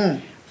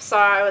hormone So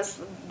I was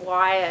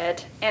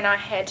wired, and I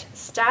had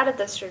started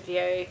this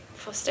review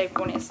for Steve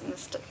Borness and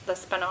the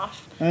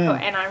spin-off,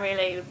 and I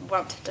really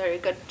want to do a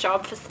good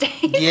job for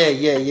Steve.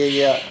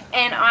 Yeah.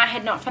 And I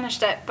had not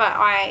finished it, but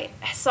I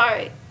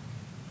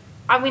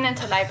went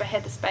into labour,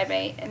 had this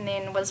baby, and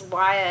then was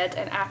wired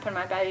and up, and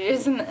my baby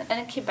was in the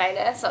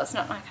incubator, so it's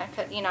not like I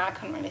could, I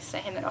couldn't really see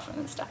him that often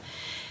and stuff.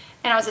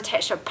 And I was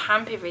attached to a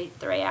pump every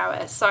 3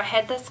 hours, so I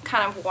had this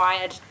kind of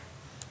wired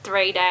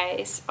 3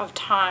 days of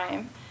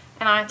time,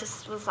 and I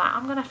just was like,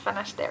 I'm going to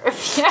finish that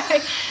review.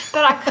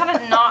 But I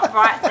couldn't not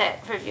write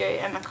that review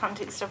in the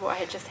context of what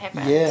had just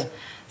happened. Yeah.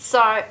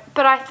 So,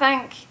 but I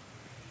think,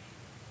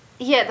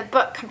 the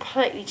book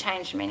completely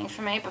changed meaning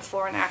for me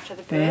before and after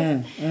the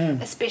birth,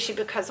 especially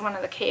because one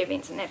of the key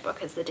events in that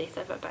book is the death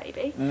of a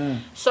baby.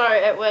 So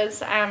it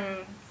was,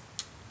 I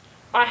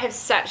have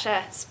such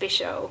a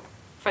special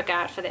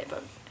regard for that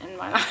book in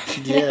my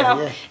life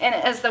now. And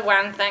it is the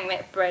one thing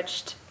that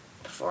bridged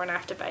before and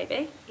after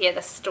baby.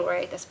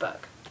 This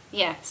book.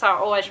 So I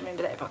always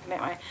remember that book in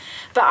that way.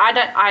 But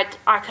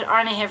I could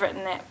only have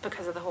written that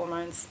because of the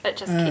hormones. It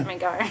just kept me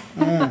going.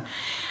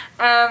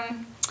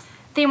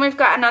 Then we've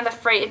got another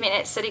free event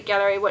at City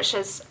Gallery, which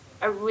is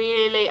a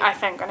really, I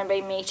think, going to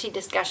be meaty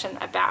discussion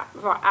about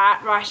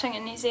art writing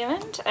in New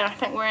Zealand. And I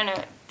think we're in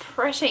a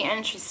pretty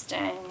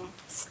interesting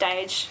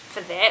stage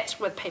for that,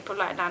 with people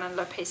like Lana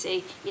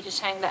Lopesi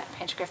editing that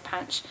Pantograph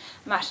Punch,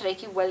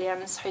 Matariki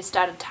Williams, who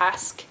started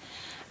Tusk,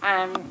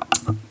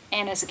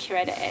 and is a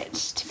curator at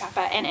Te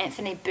Papa, and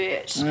Anthony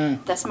Burt,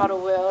 This Model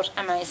World,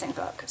 amazing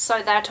book.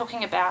 So they're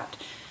talking about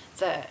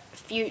the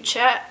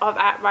future of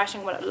art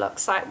writing, what it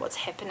looks like, what's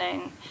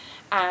happening,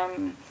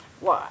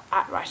 what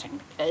art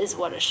writing is,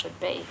 what it should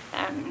be.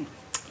 And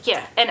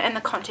in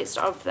the context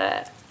of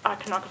the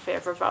Iconography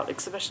of Revolt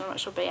exhibition,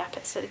 which will be up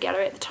at City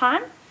Gallery at the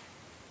time.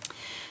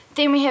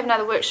 Then we have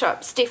another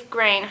workshop, Steph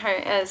Green, who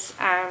is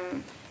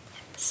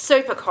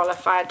super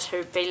qualified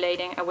to be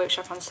leading a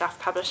workshop on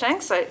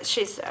self-publishing. So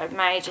she's a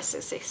major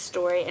success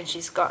story, and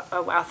she's got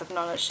a wealth of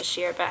knowledge to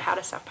share about how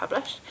to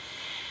self-publish.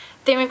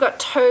 Then we've got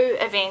 2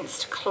 events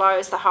to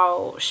close the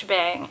whole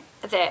shebang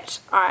that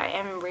I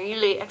am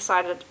really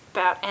excited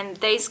about, and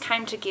these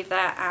came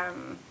together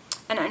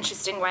in an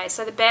interesting way.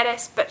 So the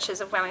Badass Bitches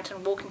of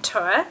Wellington walking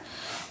tour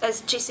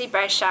is Jessie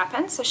Bray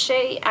Sharpen. So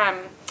she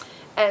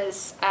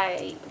is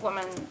a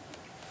woman,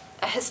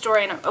 a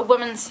historian, a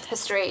women's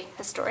history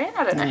historian.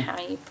 I don't know how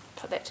you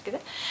put that together.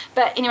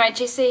 But anyway,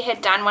 Jessie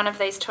had done one of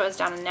these tours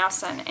down in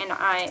Nelson,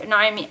 and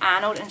Naomi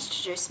Arnold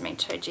introduced me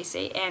to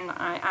Jessie, and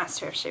I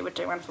asked her if she would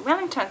do one for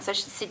Wellington. So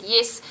she said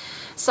yes.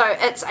 So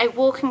it's a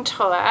walking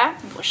tour,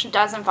 which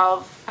does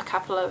involve a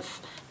couple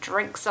of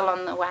drinks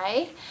along the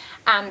way,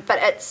 but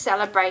it's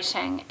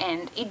celebrating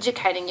and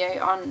educating you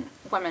on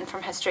women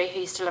from history who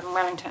used to live in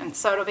Wellington.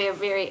 So it'll be a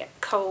very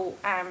cool,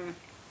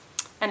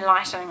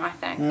 enlightening, I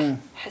think,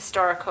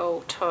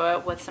 historical tour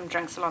with some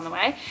drinks along the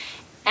way.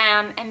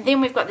 And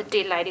then we've got the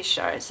Dead Ladies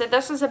show. So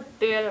this is a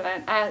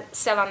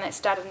salon that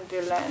started in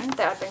Berlin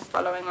that I've been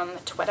following on the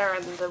Twitter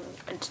and the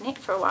internet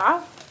for a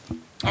while,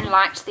 and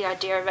liked the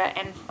idea of it,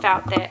 and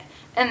felt that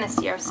in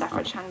this year of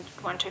Suffrage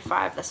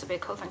 125 this would be a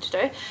cool thing to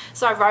do.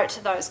 So I wrote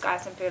to those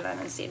guys in Berlin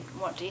and said,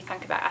 what do you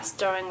think about us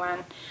doing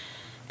one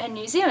in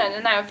New Zealand?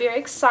 And they were very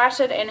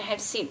excited, and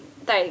have said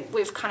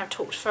we've kind of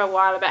talked for a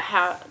while about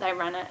how they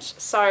run it.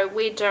 So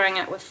we're doing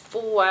it with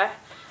 4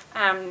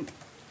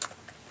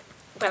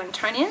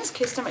 Wellingtonians: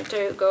 Kirsten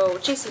McDougall,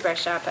 Jessie Bray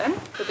Sharpen,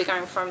 who'll be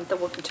going from the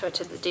walking tour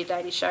to the Dead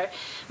Lady show,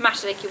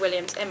 Matariki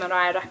Williams, and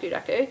Mariah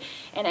Rakuraku.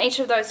 And each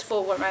of those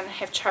 4 women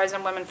have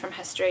chosen women from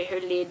history who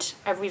led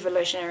a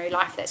revolutionary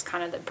life. That's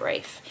kind of the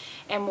brief.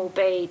 And we'll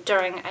be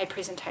doing a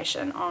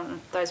presentation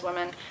on those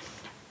women.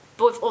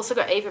 We've also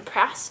got Eva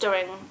Proust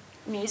doing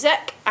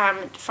music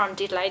from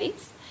Dead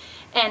Ladies,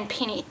 and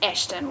Penny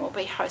Ashton will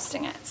be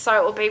hosting it.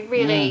 So it will be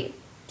really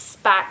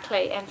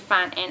sparkly and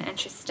fun and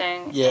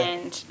interesting,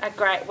 and a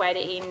great way to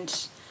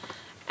end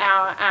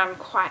our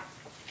quite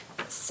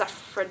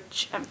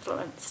suffrage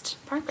influenced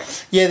program.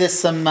 There's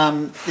some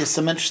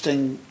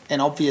interesting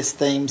and obvious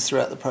themes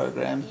throughout the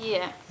program.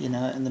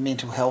 And the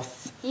mental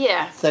health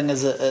thing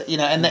is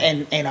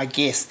and I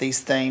guess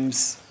these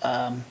themes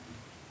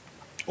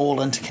all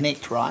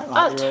interconnect, right?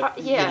 There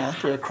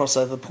are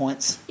crossover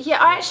points.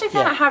 I actually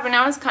found it hard when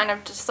I was kind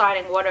of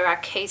deciding what are our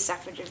key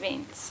suffrage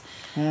events.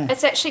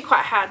 It's actually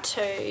quite hard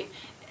to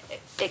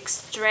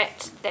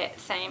extract that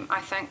theme,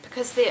 I think,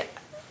 because they're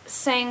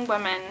seeing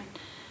women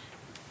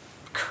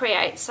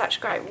create such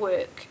great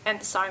work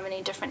in so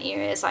many different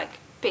areas, like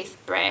Beth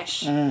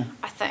Brash.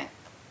 I think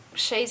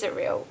she's a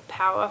real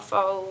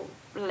powerful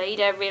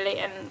leader, really,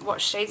 in what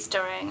she's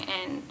doing,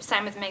 and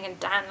same with Megan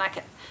Dunn. I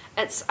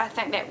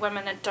think that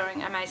women are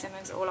doing amazing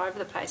things all over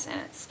the place, and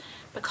it's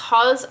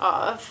because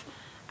of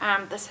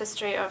this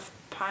history of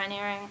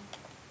pioneering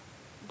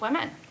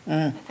women.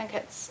 I think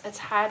it's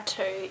hard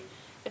to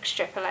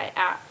extrapolate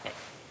out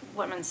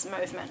women's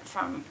movement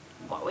from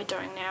what we're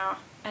doing now,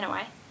 in a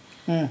way.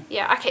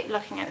 Yeah, I keep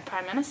looking at the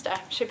Prime Minister.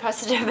 She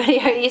posted a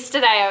video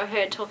yesterday of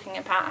her talking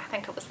about, I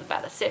think it was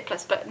about the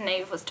surplus, but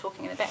Neve was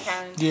talking in the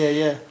background.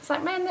 Yeah. It's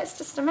like, man, that's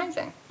just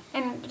amazing.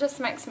 And it just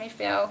makes me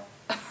feel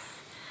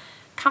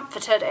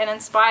comforted and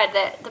inspired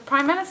that the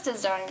Prime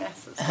Minister's doing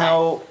this. It's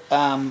How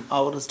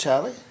old is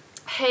Charlie?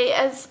 He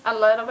is a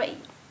little bit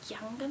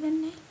younger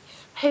than Neve.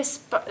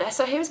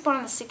 So he was born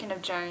on the 2nd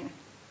of June.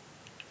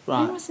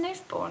 Right. When was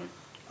Neve born?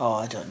 Oh,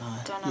 I don't know.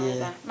 Don't know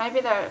either. Maybe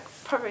they're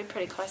probably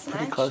pretty close in age.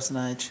 Pretty close in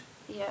age.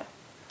 Yeah.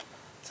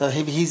 So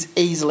he's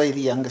easily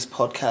the youngest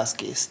podcast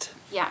guest.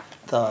 Yeah.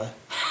 Though.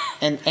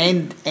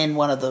 And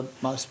one of the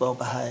most well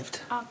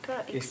behaved. Oh,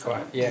 good. He's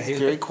Excellent. quite, yeah, He's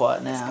very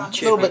quiet now. gone A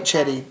little through bit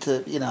chatty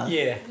to,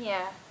 Yeah.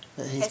 Yeah.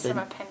 But Has some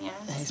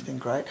opinions. He's been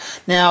great.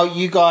 Now,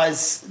 you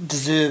guys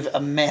deserve a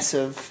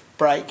massive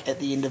break at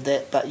the end of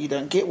that, but you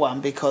don't get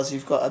one because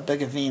you've got a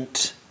big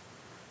event.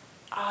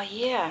 Oh,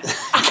 yeah.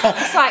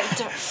 It's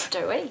like,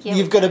 do we? Yeah,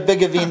 You've got a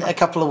big event a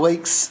couple of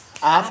weeks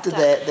after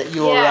that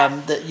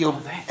you're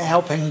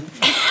helping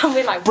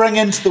We're like, bring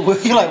into the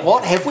world. You're like,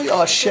 what have we?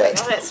 Oh,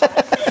 shit. oh, that's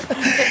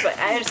it's like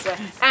ages ago.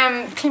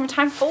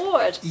 Clementine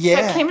Ford.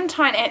 Yeah. So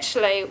Clementine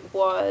actually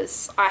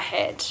I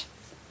had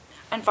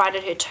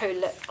invited her to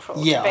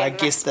LitCrawl. Yeah, to be I in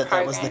guess this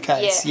that was the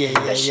program. case. Yeah.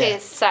 But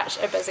she's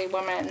such a busy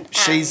woman.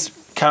 She's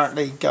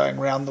currently going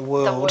around the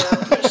world.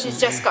 Yeah, she's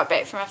just got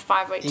back from a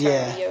 5-week tour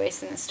in the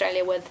US and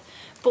Australia with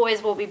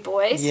Boys Will Be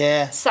Boys.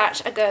 Yeah.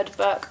 Such a good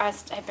book. I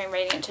have been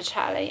reading it to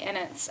Charlie, and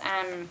it's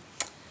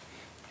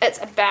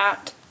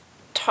about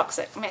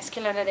toxic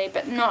masculinity,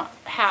 but not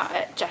how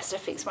it just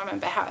affects women,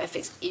 but how it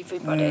affects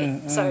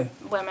everybody. So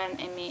women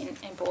and men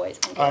and boys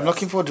and girls. I'm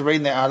looking forward to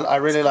reading that. I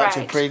really liked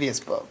her previous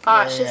book.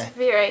 Oh, she's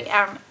very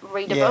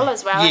readable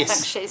as well. Yes.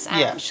 I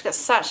think she's got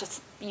such a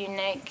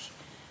unique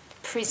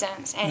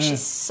presence, and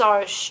she's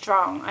so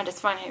strong. I just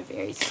find her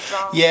very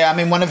strong. Yeah, I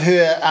mean, one of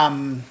her,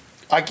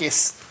 I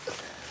guess,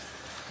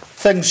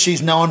 things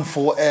she's known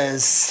for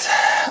is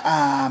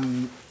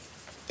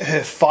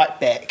her fight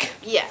back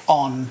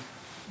on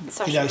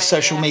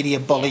social media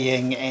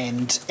bullying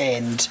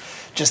and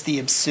just the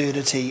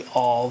absurdity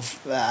of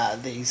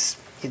these,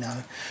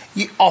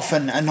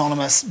 often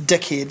anonymous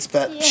dickheads,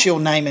 but she'll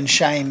name and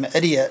shame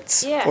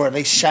idiots, or at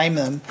least shame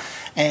them,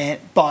 and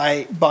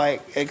by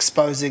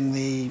exposing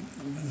the,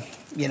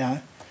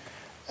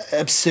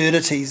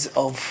 absurdities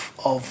of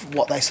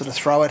what they sort of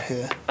throw at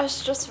her.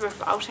 It's just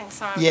revolting,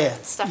 some of the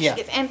stuff she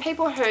gets. And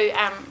people who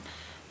are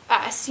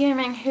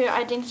assuming her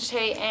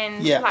identity,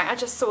 and I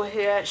just saw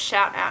her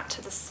shout out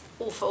to this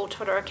awful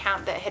Twitter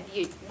account that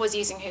was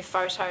using her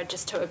photo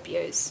just to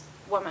abuse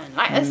women.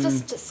 It's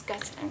just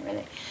disgusting,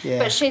 really. Yeah.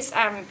 But she's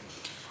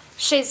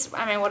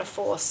what a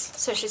force.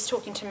 So she's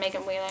talking to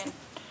Megan Whelan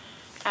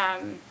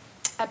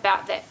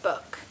about that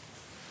book,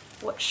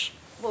 which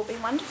will be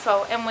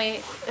wonderful, and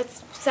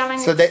it's selling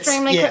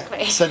extremely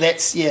quickly. So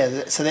that's a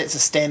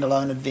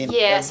standalone event.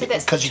 Yeah, so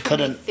that's because you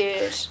couldn't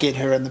get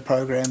her in the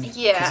program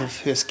because of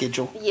her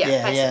schedule.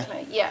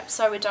 Basically.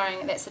 So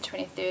that's the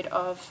 23rd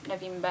of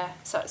November.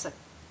 So it's a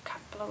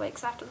couple of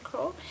weeks after the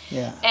crawl.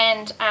 Yeah.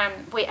 And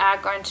we are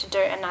going to do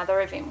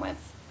another event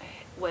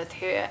with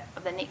her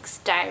the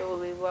next day, where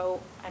we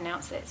will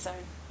announce that soon.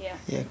 Yeah.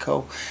 Yeah,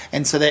 cool.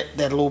 And so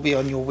that'll all be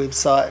on your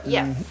website.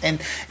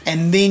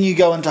 And then you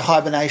go into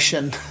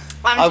hibernation.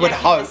 I would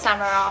hope the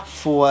summer off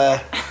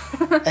for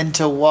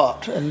until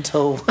what?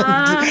 Until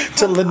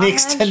the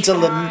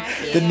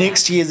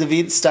next year's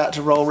events start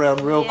to roll around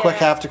real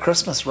quick after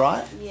Christmas,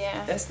 right?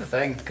 Yeah. That's the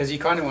thing, because you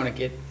kind of want to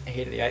get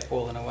ahead of the 8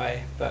 ball in a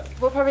way, but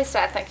we'll probably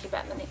start thinking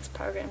about the next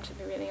program, to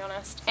be really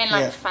honest,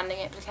 and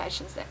funding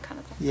applications, that kind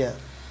of thing. Yeah.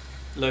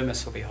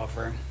 Loomis will be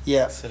hovering.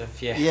 Yeah. Sort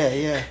of.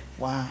 Yeah.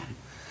 Wow.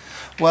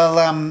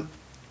 Well,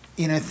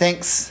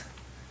 thanks.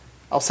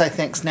 I'll say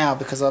thanks now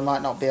because I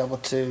might not be able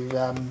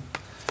to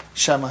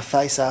show my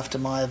face after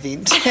my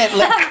event at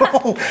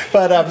LitCrawl.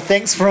 But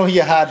thanks for all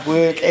your hard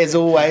work as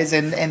always,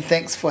 and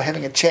thanks for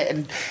having a chat.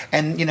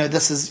 And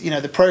this is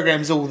the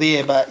program's all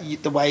there, but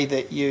the way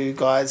that you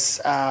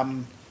guys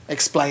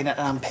explain it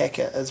and unpack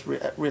it is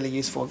really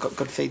useful. I got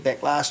good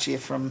feedback last year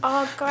from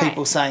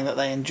people saying that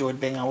they enjoyed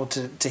being able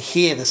to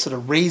hear the sort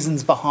of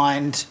reasons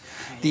behind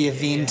the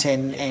event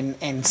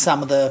and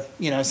some of the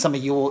some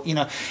of your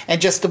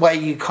and just the way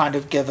you kind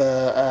of give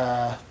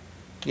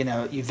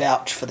you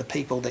vouch for the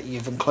people that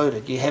you've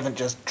included. You haven't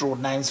just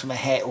drawn names from a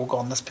hat or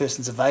gone, this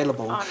person's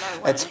available. Oh,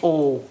 no way.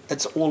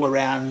 It's all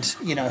around,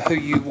 who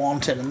you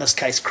wanted, in this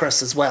case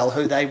Chris as well,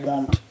 who they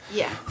want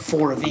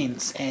for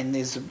events, and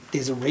there's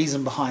a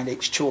reason behind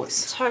each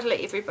choice.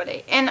 Totally,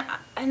 everybody. And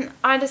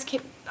I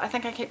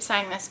think I keep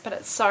saying this, but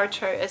it's so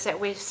true, is that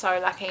we're so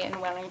lucky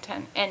in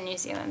Wellington and New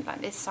Zealand.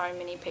 There's so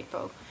many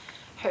people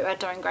who are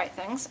doing great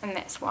things, and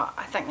that's what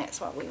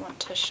we want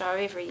to show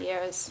every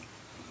year is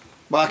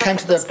Well,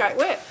 this great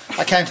work.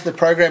 I came to the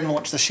program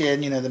launch this year,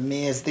 and the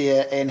mayor's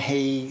there, and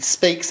he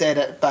speaks at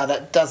it, but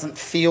it doesn't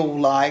feel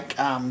like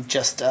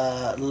just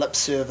a lip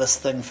service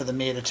thing for the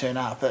mayor to turn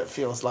up. It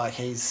feels like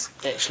he's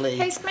actually...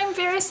 He's been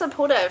very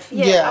supportive.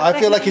 I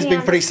feel like he's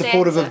been pretty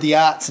supportive of the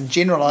arts in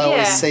general. I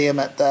always see him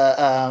at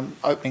the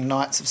opening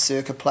nights of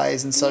Circa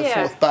plays and so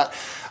forth, but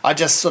I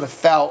just sort of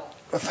felt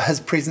his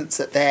presence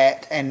at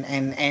that and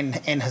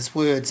his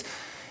words.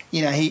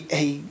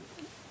 He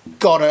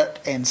got it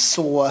and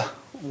saw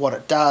what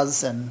it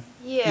does, and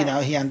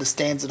he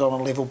understands it on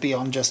a level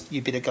beyond just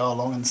you better go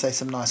along and say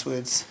some nice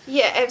words.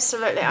 Yeah,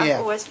 absolutely.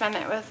 I've always found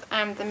that with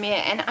the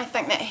mayor, and I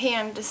think that he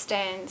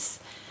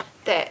understands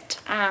that.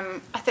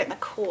 I think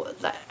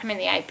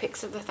the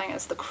apex of the thing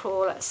is the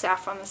crawl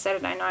itself on the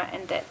Saturday night,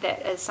 and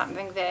that is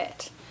something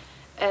that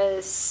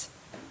is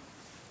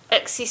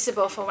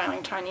accessible for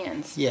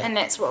Wellingtonians, and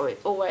that's what we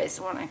always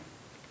want to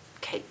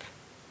keep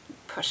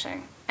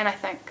pushing. And I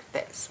think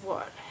that's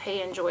what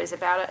he enjoys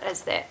about it,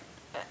 is that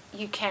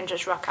you can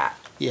just rock up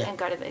and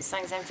go to these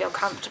things and feel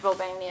comfortable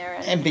being there,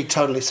 and be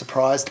totally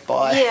surprised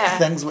by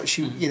things which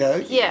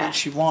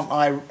which you want.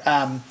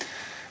 I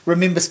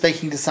remember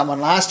speaking to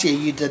someone last year.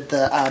 You did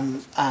the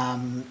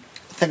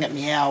thing at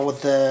Meow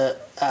with the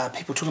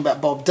people talking about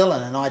Bob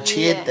Dylan, and I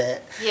chaired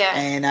that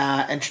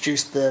and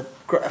introduced the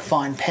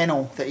fine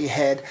panel that you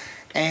had.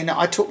 And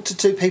I talked to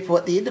two people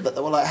at the end of it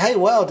that were like, hey,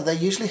 wow, do they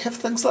usually have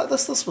things like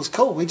this? This was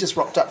cool. We just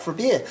rocked up for a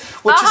beer.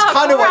 Which is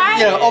kind of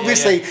what,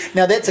 obviously,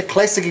 now that's a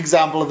classic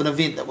example of an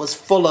event that was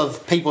full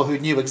of people who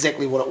knew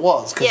exactly what it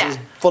was, because it was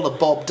full of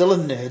Bob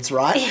Dylan nerds,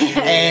 right?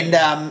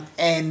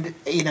 And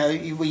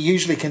we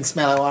usually can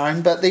smell our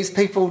own, but these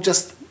people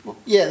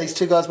these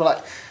two guys were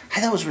like, hey,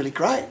 that was really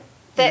great.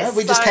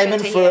 We just came in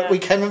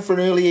for an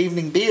early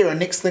evening beer, and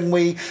next thing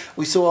we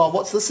saw,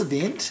 what's this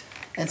event?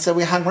 And so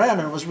we hung around,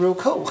 and it was real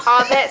cool.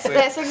 Oh, that's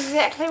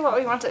exactly what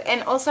we wanted.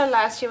 And also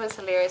last year was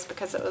hilarious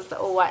because it was the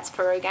All Whites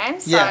Peru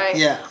Games. So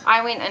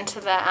I went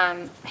into the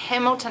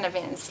Hamilton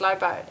event in Slow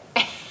Boat,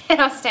 and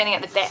I was standing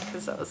at the back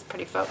because it was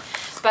pretty full.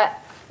 But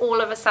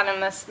all of a sudden,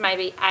 this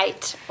maybe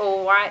 8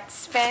 All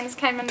Whites fans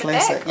came in the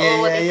back,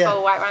 all with their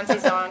full white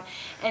onesies on.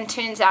 And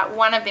turns out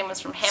one of them was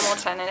from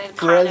Hamilton and had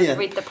kind of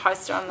read the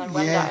poster on the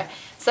window.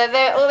 So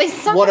there are all these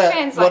soccer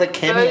fans what a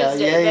cameo!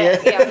 Yeah,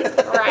 it was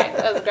great.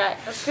 It was great.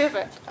 It was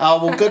perfect.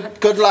 Oh well,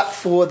 good luck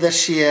for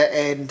this year,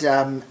 and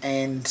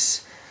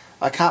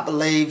I can't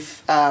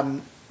believe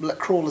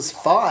LitCrawl is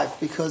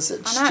 5, because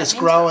it's just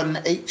growing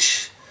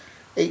each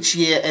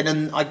year, and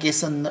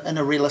in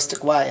a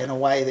realistic way, in a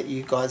way that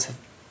you guys have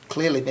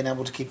clearly been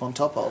able to keep on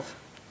top of.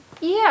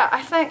 Yeah,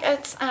 I think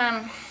it's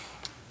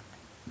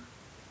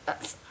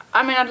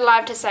I'd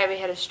love to say we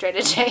had a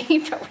strategy,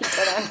 but we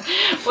didn't.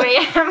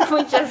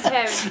 We just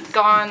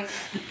have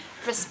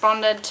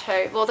responded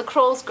to... Well, the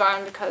crawl's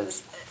grown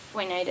because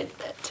we needed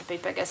it to be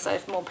bigger so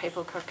if more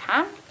people could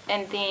come.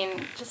 And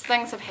then just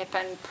things have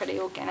happened pretty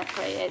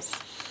organically as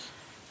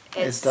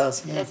it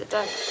does.